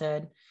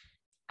assaulted,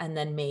 and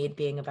then Made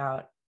being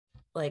about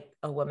like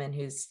a woman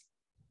who's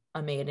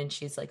a maid and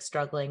she's like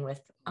struggling with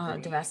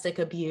domestic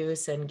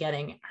abuse and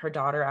getting her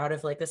daughter out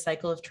of like the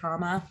cycle of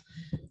trauma.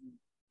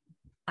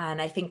 And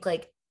I think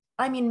like,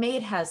 I mean,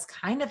 Made has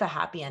kind of a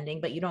happy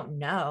ending, but you don't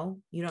know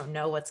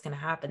what's going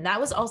to happen. That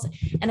was also,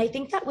 and I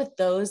think that with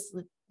those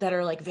that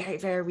are like very,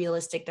 very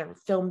realistic, they're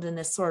filmed in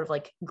this sort of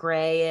like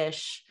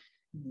grayish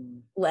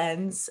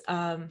lens.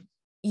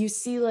 You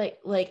see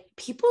like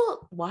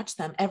people watch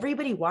them.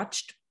 Everybody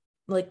watched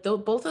like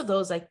both of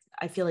those.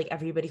 I feel like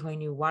everybody who I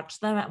knew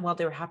watched them while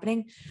they were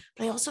happening,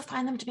 but I also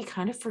find them to be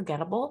kind of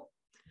forgettable,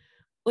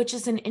 which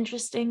is an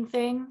interesting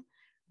thing.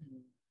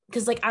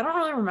 Because like, I don't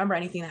really remember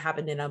anything that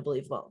happened in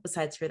Unbelievable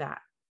besides for that.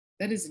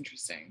 That is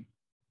interesting.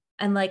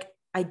 And like,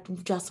 I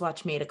just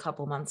watched Made a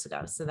couple months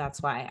ago. So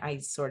that's why I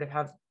sort of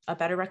have a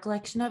better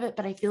recollection of it.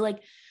 But I feel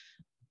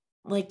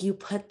like you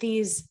put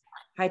these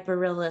hyper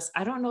realist,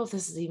 I don't know if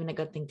this is even a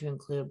good thing to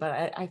include,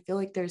 but I feel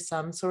like there's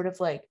some sort of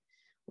like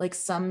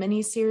some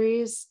mini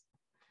series,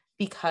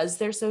 because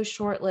they're so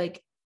short,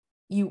 like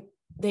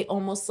they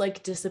almost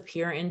like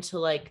disappear into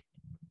like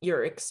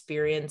your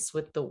experience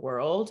with the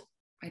world.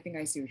 I think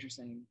I see what you're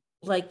saying.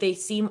 Like they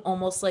seem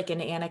almost like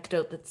an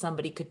anecdote that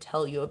somebody could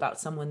tell you about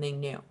someone they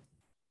knew.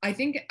 I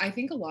think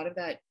a lot of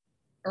that,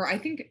 or I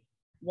think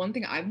one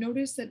thing I've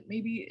noticed that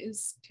maybe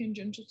is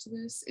tangential to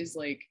this is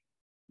like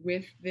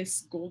with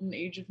this golden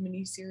age of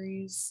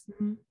miniseries,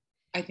 Mm-hmm.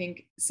 I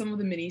think some of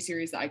the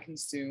miniseries that I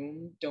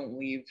consume don't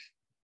leave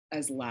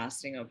as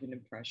lasting of an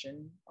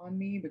impression on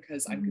me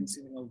because I'm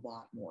consuming a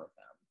lot more of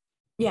them.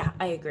 Yeah,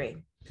 I agree.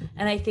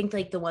 And I think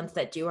like the ones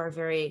that do are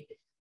very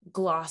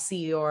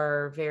glossy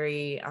or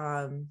very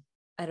I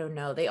don't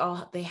know,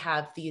 they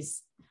have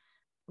these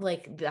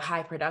like the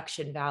high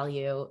production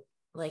value,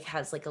 like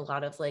has like a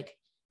lot of like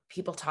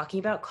people talking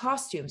about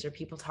costumes or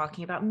people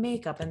talking about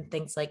makeup and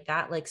things like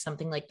that, like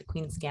something like the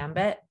Queen's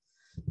Gambit.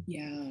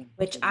 Yeah.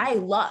 Which I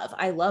love.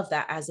 I love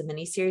that as a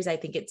miniseries. I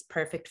think it's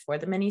perfect for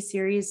the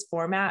miniseries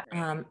format.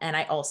 And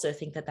I also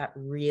think that that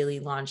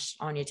really launched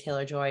Anya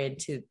Taylor-Joy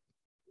into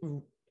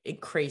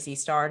crazy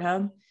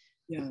stardom.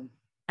 Yeah.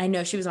 I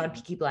know she was on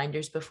Peaky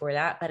Blinders before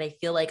that, but I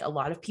feel like a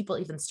lot of people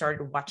even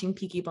started watching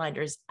Peaky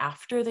Blinders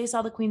after they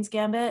saw the Queen's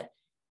Gambit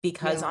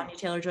because Anya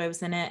Taylor-Joy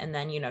was in it. And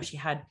then, you know, she's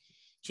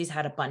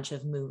had a bunch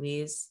of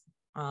movies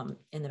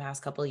in the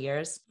past couple of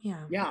years.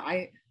 Yeah.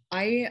 Yeah.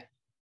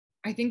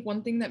 I think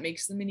one thing that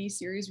makes the mini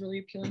series really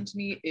appealing to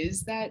me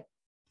is that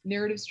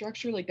narrative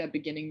structure, like that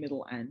beginning,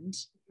 middle, end.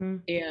 Mm-hmm.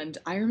 And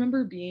I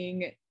remember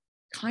being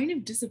kind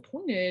of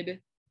disappointed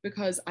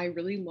because I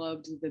really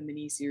loved the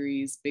mini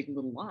series Big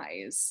Little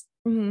Lies.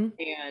 Mm-hmm.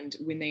 And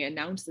when they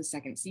announced the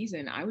second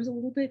season, I was a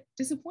little bit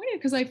disappointed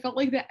because I felt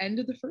like the end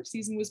of the first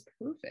season was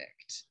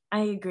perfect.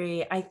 I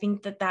agree. I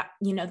think that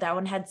you know, that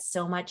one had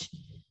so much,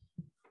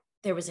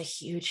 there was a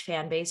huge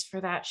fan base for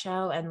that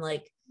show. And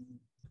like,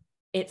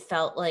 it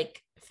felt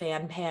like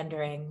fan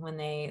pandering when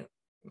they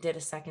did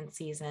a second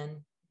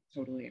season.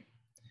 Totally.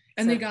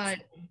 And so they got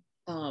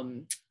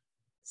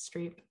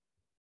Streep.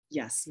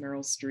 Yes,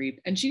 Meryl Streep.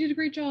 And she did a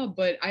great job,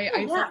 but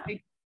I felt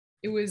like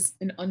it was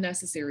an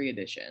unnecessary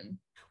addition.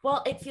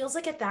 Well, it feels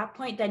like at that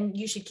point, then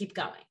you should keep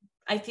going.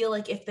 I feel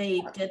like if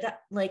they did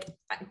that, like,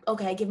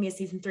 okay, give me a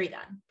season 3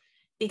 then.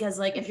 Because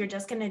like, if you're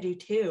just going to do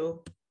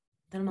 2,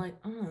 then I'm like,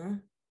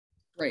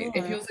 Right.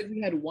 It feels like we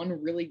had one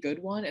really good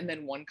one and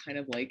then one kind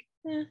of like,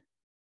 eh.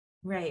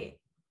 Right.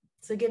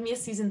 So give me a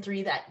season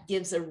 3 that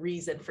gives a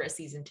reason for a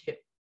season 2.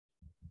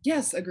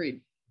 Yes,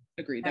 agreed.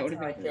 That's that would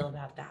have been how I feel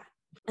about that.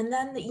 And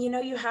then, you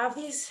know, you have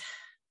these,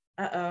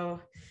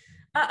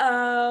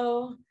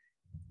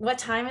 what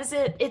time is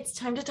it? It's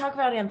time to talk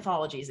about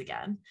anthologies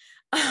again.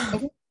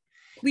 Okay.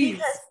 Please.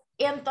 Because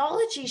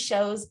anthology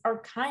shows are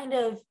kind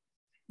of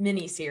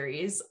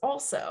miniseries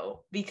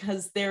also,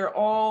 because they're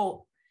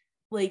all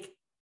like,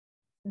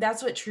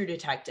 that's what True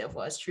Detective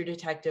was. True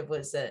Detective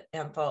was an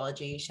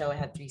anthology show. It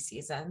had 3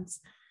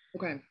 seasons.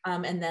 Okay.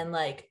 And then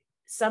like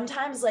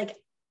sometimes like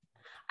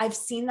I've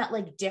seen that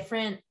like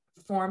different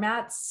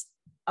formats,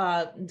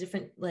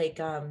 different like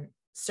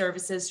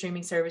services,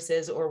 streaming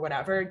services or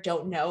whatever,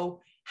 don't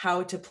know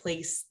how to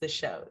place the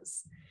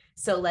shows.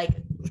 So like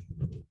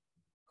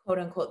quote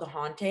unquote the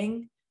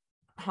Haunting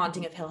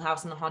of Hill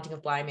House and The Haunting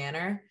of Bly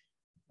Manor,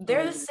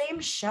 they're the same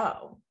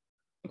show,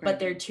 but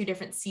they're 2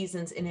 different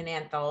seasons in an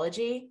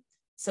anthology.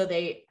 So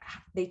they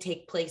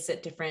take place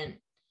at different,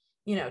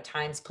 you know,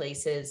 times,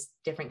 places,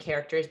 different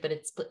characters,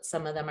 but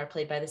some of them are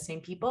played by the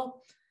same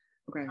people.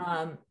 Okay.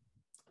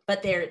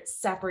 But they're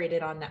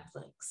separated on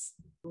Netflix.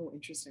 Oh,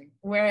 interesting.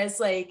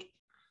 Whereas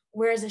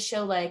a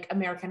show like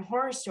American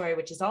Horror Story,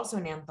 which is also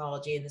an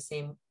anthology in the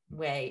same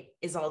way,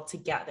 is all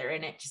together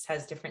and it just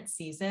has different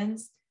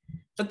seasons.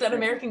 But then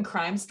American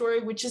Crime Story,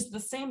 which is the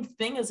same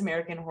thing as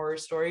American Horror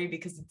Story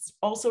because it's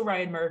also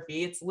Ryan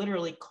Murphy, it's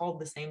literally called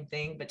the same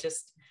thing, but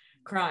just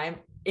crime,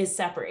 is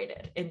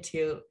separated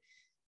into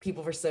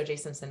People vs. O.J.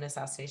 Simpson,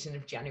 Assassination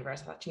of Gianni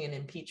Versace, and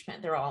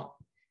Impeachment. They're all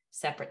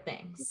separate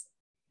things.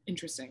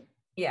 Interesting.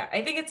 Yeah,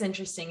 I think it's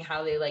interesting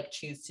how they like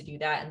choose to do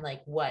that and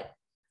like what,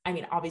 I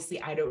mean,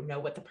 obviously I don't know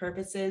what the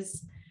purpose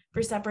is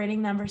for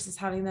separating them versus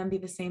having them be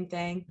the same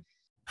thing.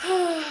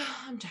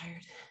 I'm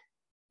tired.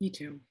 Me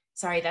too.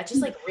 Sorry, that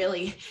just like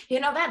really, you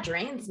know, that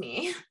drains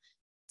me.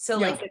 So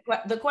like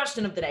the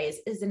question of the day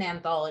is an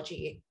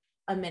anthology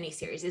a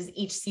miniseries? Is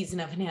each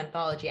season of an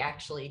anthology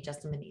actually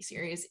just a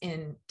miniseries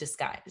in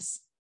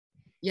disguise?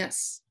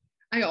 Yes.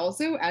 I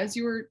also, as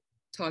you were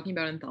talking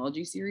about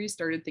anthology series,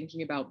 started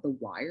thinking about The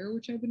Wire,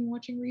 which I've been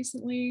watching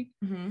recently.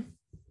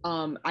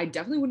 Mm-hmm. I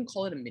definitely wouldn't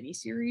call it a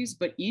miniseries,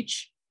 but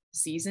each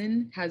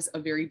season has a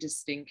very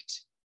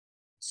distinct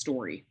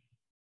story.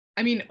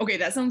 I mean, okay,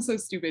 that sounds so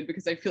stupid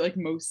because I feel like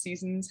most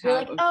seasons have. You're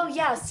like, oh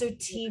yeah, so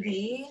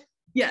TV.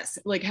 Yes,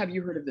 like have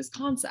you heard of this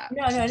concept?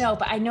 No,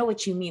 but I know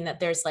what you mean, that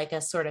there's like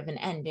a sort of an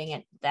ending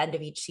at the end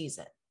of each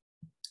season.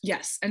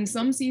 Yes, and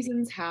some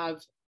seasons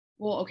have,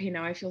 well, okay,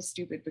 now I feel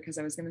stupid because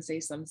I was going to say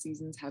some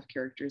seasons have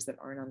characters that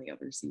aren't on the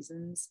other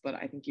seasons, but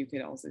I think you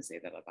could also say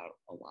that about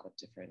a lot of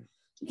different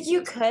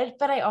You could,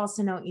 but I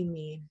also know what you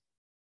mean.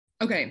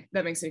 Okay,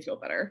 that makes me feel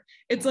better.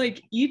 It's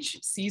like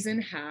each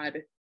season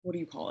had, what do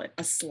you call it?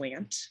 A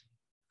slant.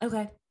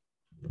 Okay.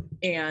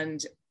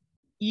 And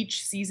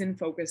each season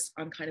focused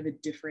on kind of a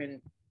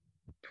different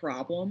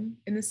problem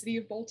in the city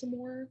of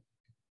Baltimore.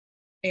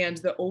 And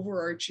the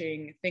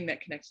overarching thing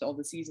that connected all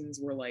the seasons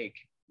were like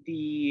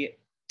the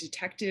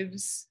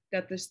detectives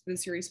that the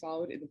series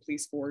followed in the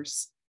police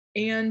force.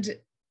 And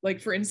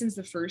like, for instance,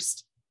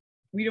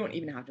 we don't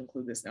even have to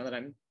include this now that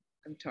I'm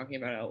talking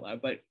about it out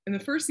loud, but in the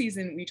first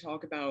season, we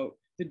talk about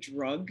the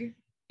drug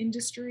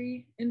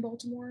industry in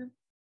Baltimore.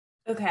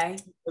 Okay.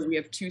 So we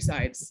have two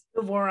sides.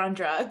 The war on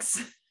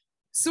drugs.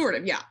 Sort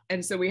of, yeah.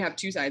 And so we have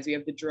two sides. We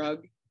have the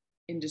drug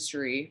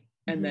industry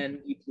and then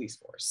the police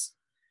force.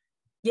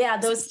 Yeah,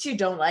 those two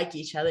don't like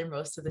each other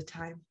most of the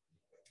time.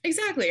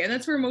 Exactly. And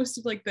that's where most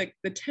of like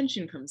the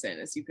tension comes in,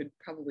 as you could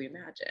probably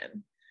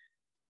imagine.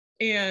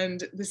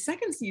 And the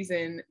second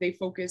season, they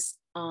focus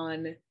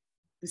on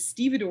the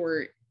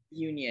stevedore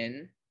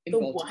union in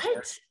Baltimore.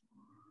 What?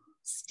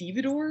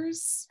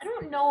 Stevedores? I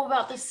don't know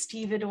about the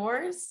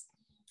stevedores.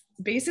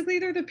 Basically,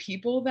 they're the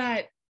people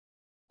that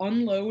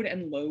unload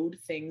and load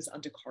things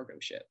onto cargo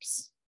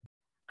ships.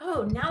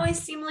 Oh, now I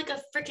seem like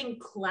a freaking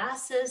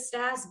classist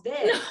ass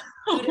bitch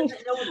who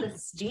doesn't know what the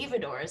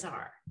stevedores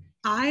are.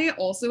 I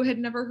also had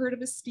never heard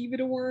of a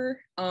stevedore.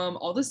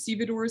 All the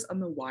stevedores on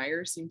The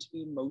Wire seem to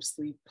be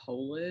mostly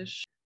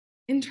Polish.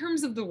 In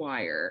terms of The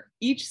Wire,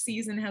 each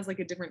season has like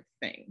a different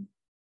thing.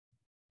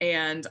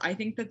 And I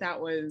think that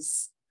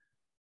was,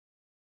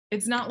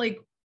 it's not like,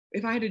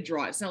 if I had to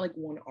draw, it's not like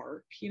one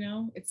arc, you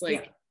know? It's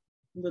like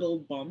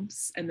little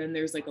bumps, and then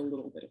there's like a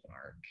little bit of an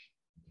arc.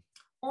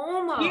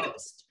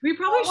 Almost. We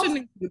probably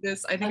shouldn't include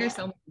this. I think I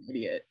sound like an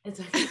idiot. It's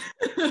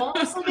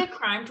almost like a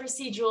crime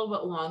procedural,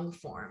 but long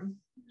form.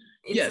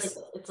 It's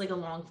like a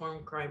long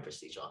form crime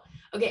procedural.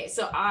 Okay,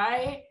 so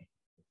I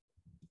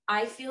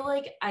feel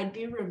like I'd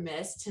be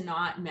remiss to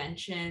not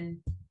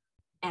mention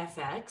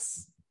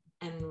FX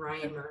and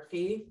Ryan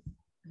Murphy.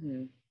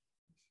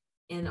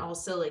 And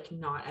also like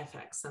not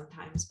FX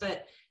sometimes,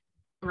 but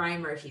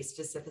Ryan Murphy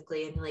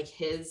specifically, and like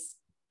his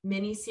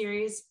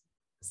miniseries,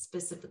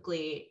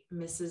 specifically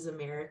Mrs.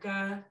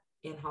 America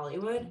in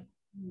Hollywood,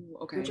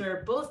 which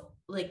are both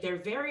like,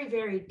 they're very,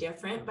 very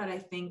different, but I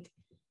think,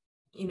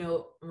 you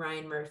know,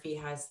 Ryan Murphy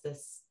has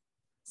this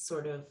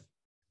sort of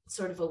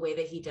a way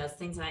that he does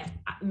things. And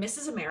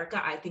Mrs.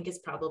 America, I think, is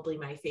probably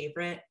my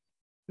favorite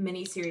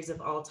miniseries of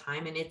all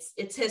time. And it's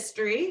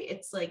history.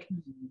 It's like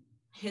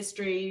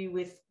history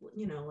with,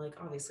 you know, like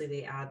obviously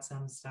they add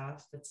some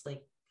stuff that's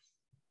like,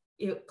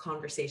 you know,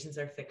 conversations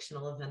are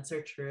fictional, events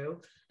are true,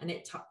 and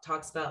it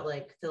talks about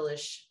like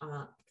Phyllis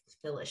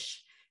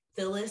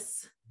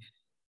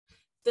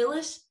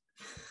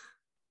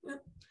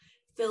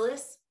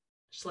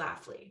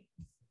Schlafly.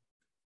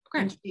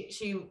 Okay. And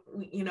she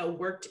you know,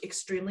 worked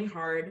extremely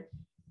hard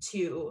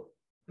to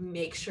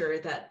make sure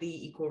that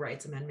the Equal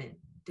Rights Amendment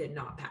did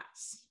not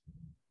pass.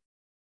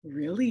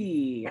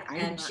 Really? Yeah,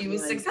 and she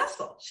was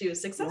successful.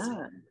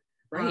 Yeah,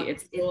 right. It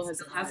still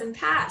hasn't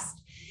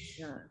passed.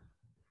 Yeah.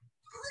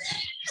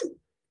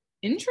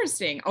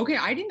 Interesting. Okay,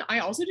 I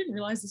also didn't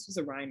realize this was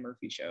a Ryan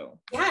Murphy show.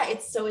 Yeah,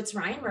 it's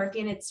Ryan Murphy,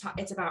 and it's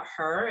about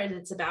her, and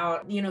it's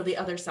about, you know, the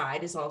other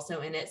side is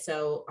also in it.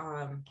 So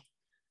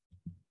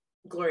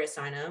Gloria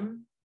Steinem,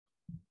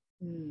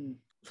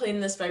 played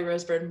in this by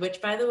Rose Byrne,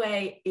 which by the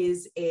way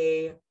is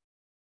a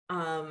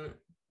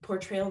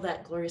portrayal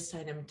that Gloria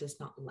Steinem does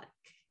not like.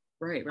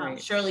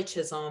 Right. Shirley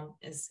Chisholm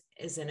is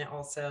in it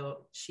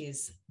also.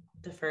 She's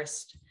the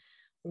first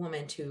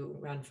woman to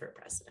run for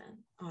president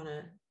on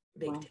a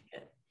big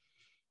ticket.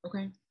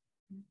 Okay.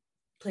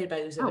 Played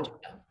by Uzo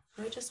Aduba.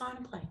 I just saw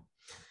him play.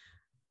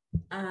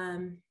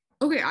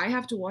 Okay, I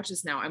have to watch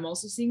this now. I'm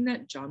also seeing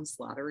that John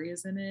Slattery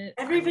is in it.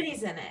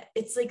 Everybody's in it.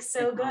 It's like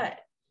so good.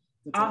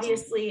 That's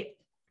obviously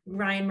awesome.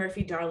 Ryan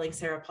Murphy, darling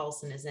Sarah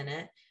Paulson is in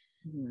it.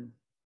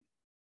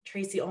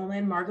 Tracy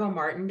Ullman, Margot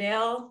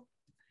Martindale,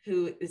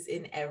 who is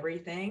in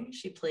everything.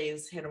 She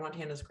plays Hannah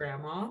Montana's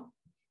grandma.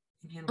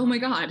 Oh my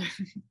God.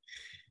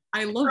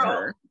 I love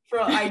her.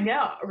 I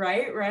know,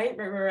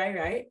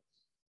 right?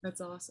 That's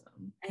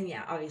awesome. And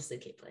yeah, obviously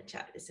Cate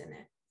Blanchett is in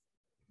it.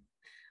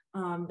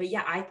 But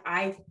yeah,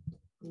 I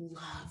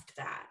loved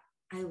that.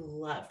 I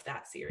loved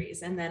that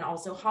series. And then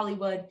also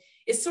Hollywood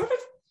is sort of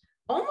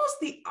almost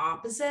the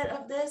opposite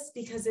of this,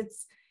 because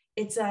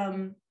it's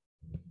an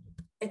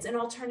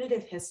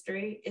alternative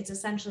history. It's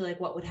essentially like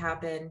what would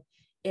happen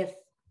if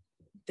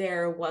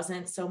there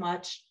wasn't so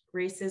much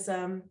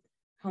racism,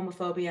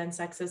 homophobia, and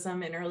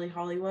sexism in early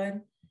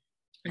Hollywood.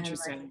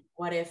 Interesting. And like,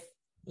 what if,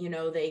 you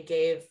know, they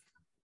gave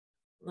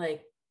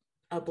like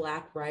a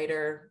Black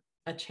writer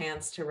a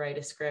chance to write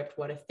a script?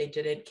 What if they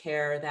didn't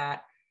care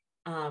that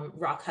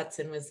Rock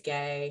Hudson was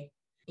gay?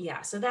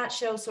 Yeah, so that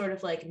show sort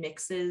of like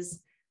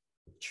mixes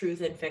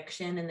truth and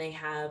fiction, and they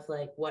have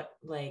like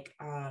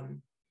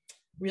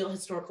real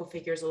historical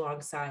figures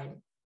alongside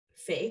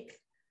fake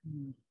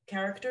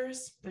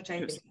characters, which I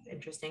think is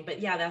interesting.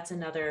 But yeah, that's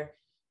another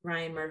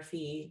Ryan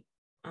Murphy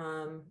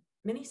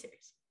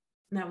miniseries,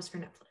 and that was for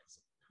Netflix.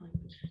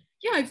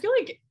 Yeah, I feel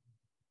like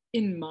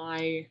in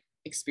my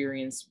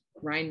experience,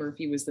 Ryan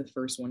Murphy was the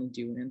first one to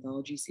do an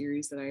anthology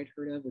series that I had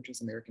heard of, which was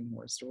American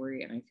Horror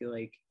Story, and I feel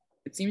like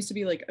it seems to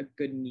be like a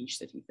good niche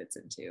that he fits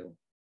into.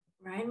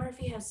 Ryan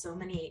Murphy has so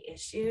many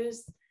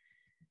issues,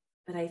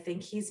 but I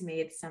think he's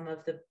made some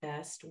of the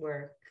best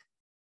work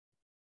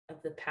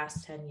of the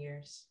past 10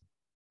 years.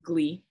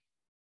 Glee.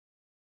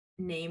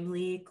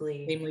 Namely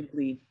Glee.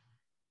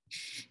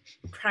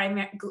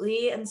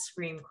 Glee and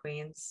Scream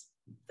Queens.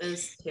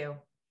 Those two.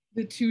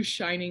 The two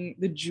shining,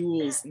 the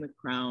jewels in the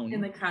crown.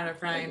 In the crown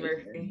of Ryan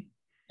Murphy.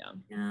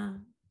 Yeah.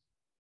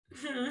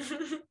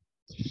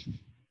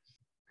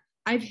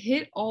 I've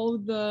hit all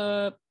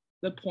the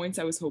points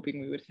I was hoping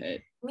we would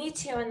hit. Me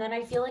too. And then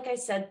I feel like I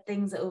said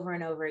things over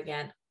and over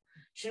again.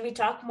 Should we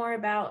talk more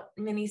about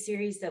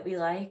miniseries that we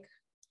like?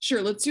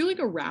 Sure. Let's do like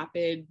a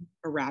rapid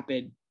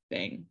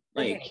thing.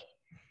 Like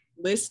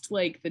list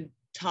like the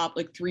top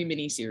like 3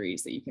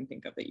 miniseries that you can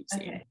think of that you've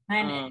seen. Okay.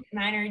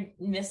 Mine are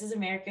Mrs.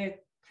 America,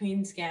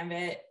 Queen's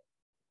Gambit,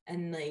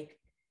 and like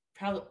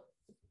probably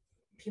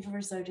People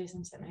vs. O.J.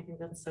 Simpson. I think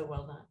that's so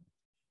well done.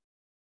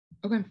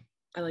 Okay.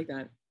 I like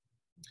that.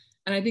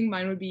 And I think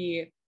mine would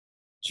be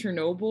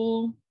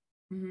Chernobyl,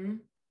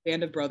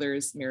 Band of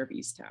Brothers, Mayor of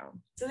Easttown.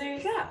 So there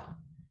you go.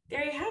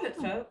 There you have it,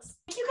 folks.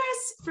 Thank you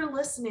guys for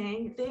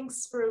listening.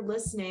 Thanks for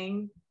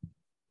listening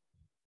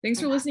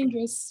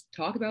to us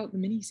talk about the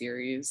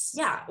miniseries.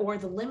 Yeah, or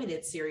the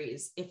limited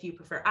series, if you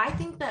prefer. I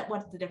think that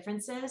what the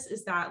difference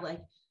is that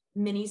like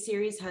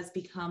miniseries has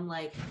become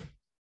like,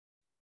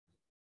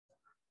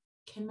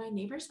 can my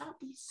neighbors not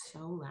be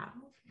so loud?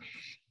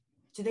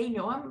 Do they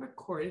know I'm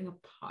recording a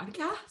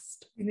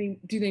podcast?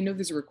 Do they know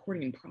there's a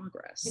recording in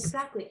progress?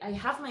 Exactly. I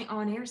have my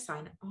on-air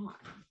sign on.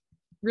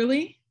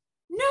 Really?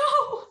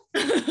 No!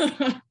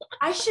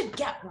 I should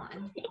get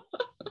one.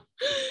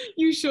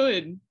 You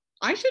should.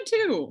 I should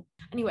too.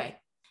 Anyway,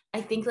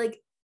 I think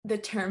like the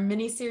term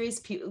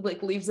miniseries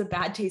like leaves a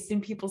bad taste in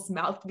people's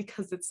mouth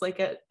because it's like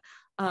a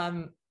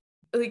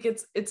like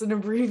it's an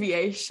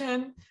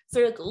abbreviation. So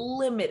like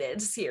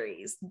limited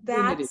series.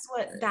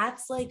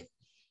 That's like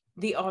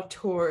the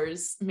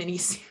auteur's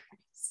miniseries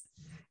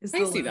is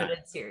the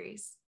limited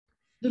series.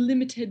 The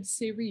limited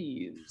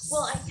series.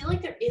 Well, I feel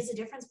like there is a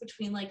difference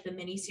between like the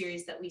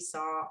miniseries that we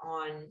saw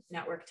on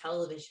network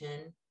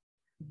television,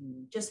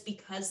 just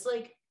because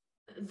like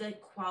the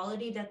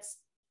quality that's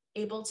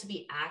able to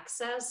be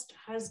accessed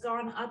has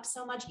gone up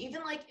so much.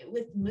 Even like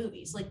with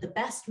movies, like the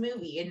best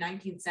movie in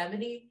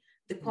 1970,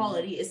 the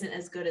quality isn't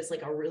as good as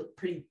like a real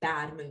pretty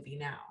bad movie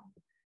now,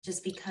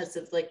 just because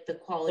of like the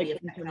quality like,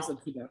 of in terms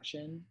of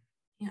production.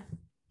 Yeah.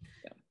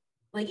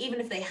 Like even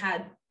if they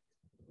had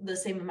the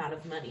same amount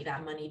of money,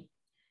 that money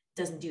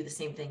doesn't do the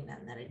same thing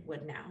then that it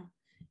would now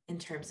in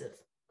terms of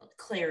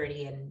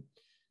clarity and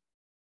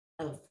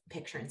of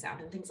picture and sound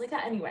and things like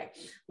that. Anyway,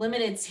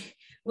 limited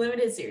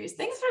series.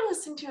 Thanks for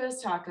listening to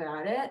us talk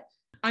about it.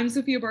 I'm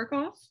Sophia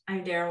Barkov.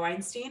 I'm Dara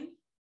Weinstein.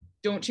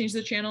 Don't change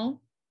the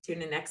channel.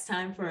 Tune in next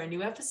time for a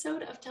new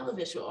episode of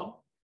Televisual.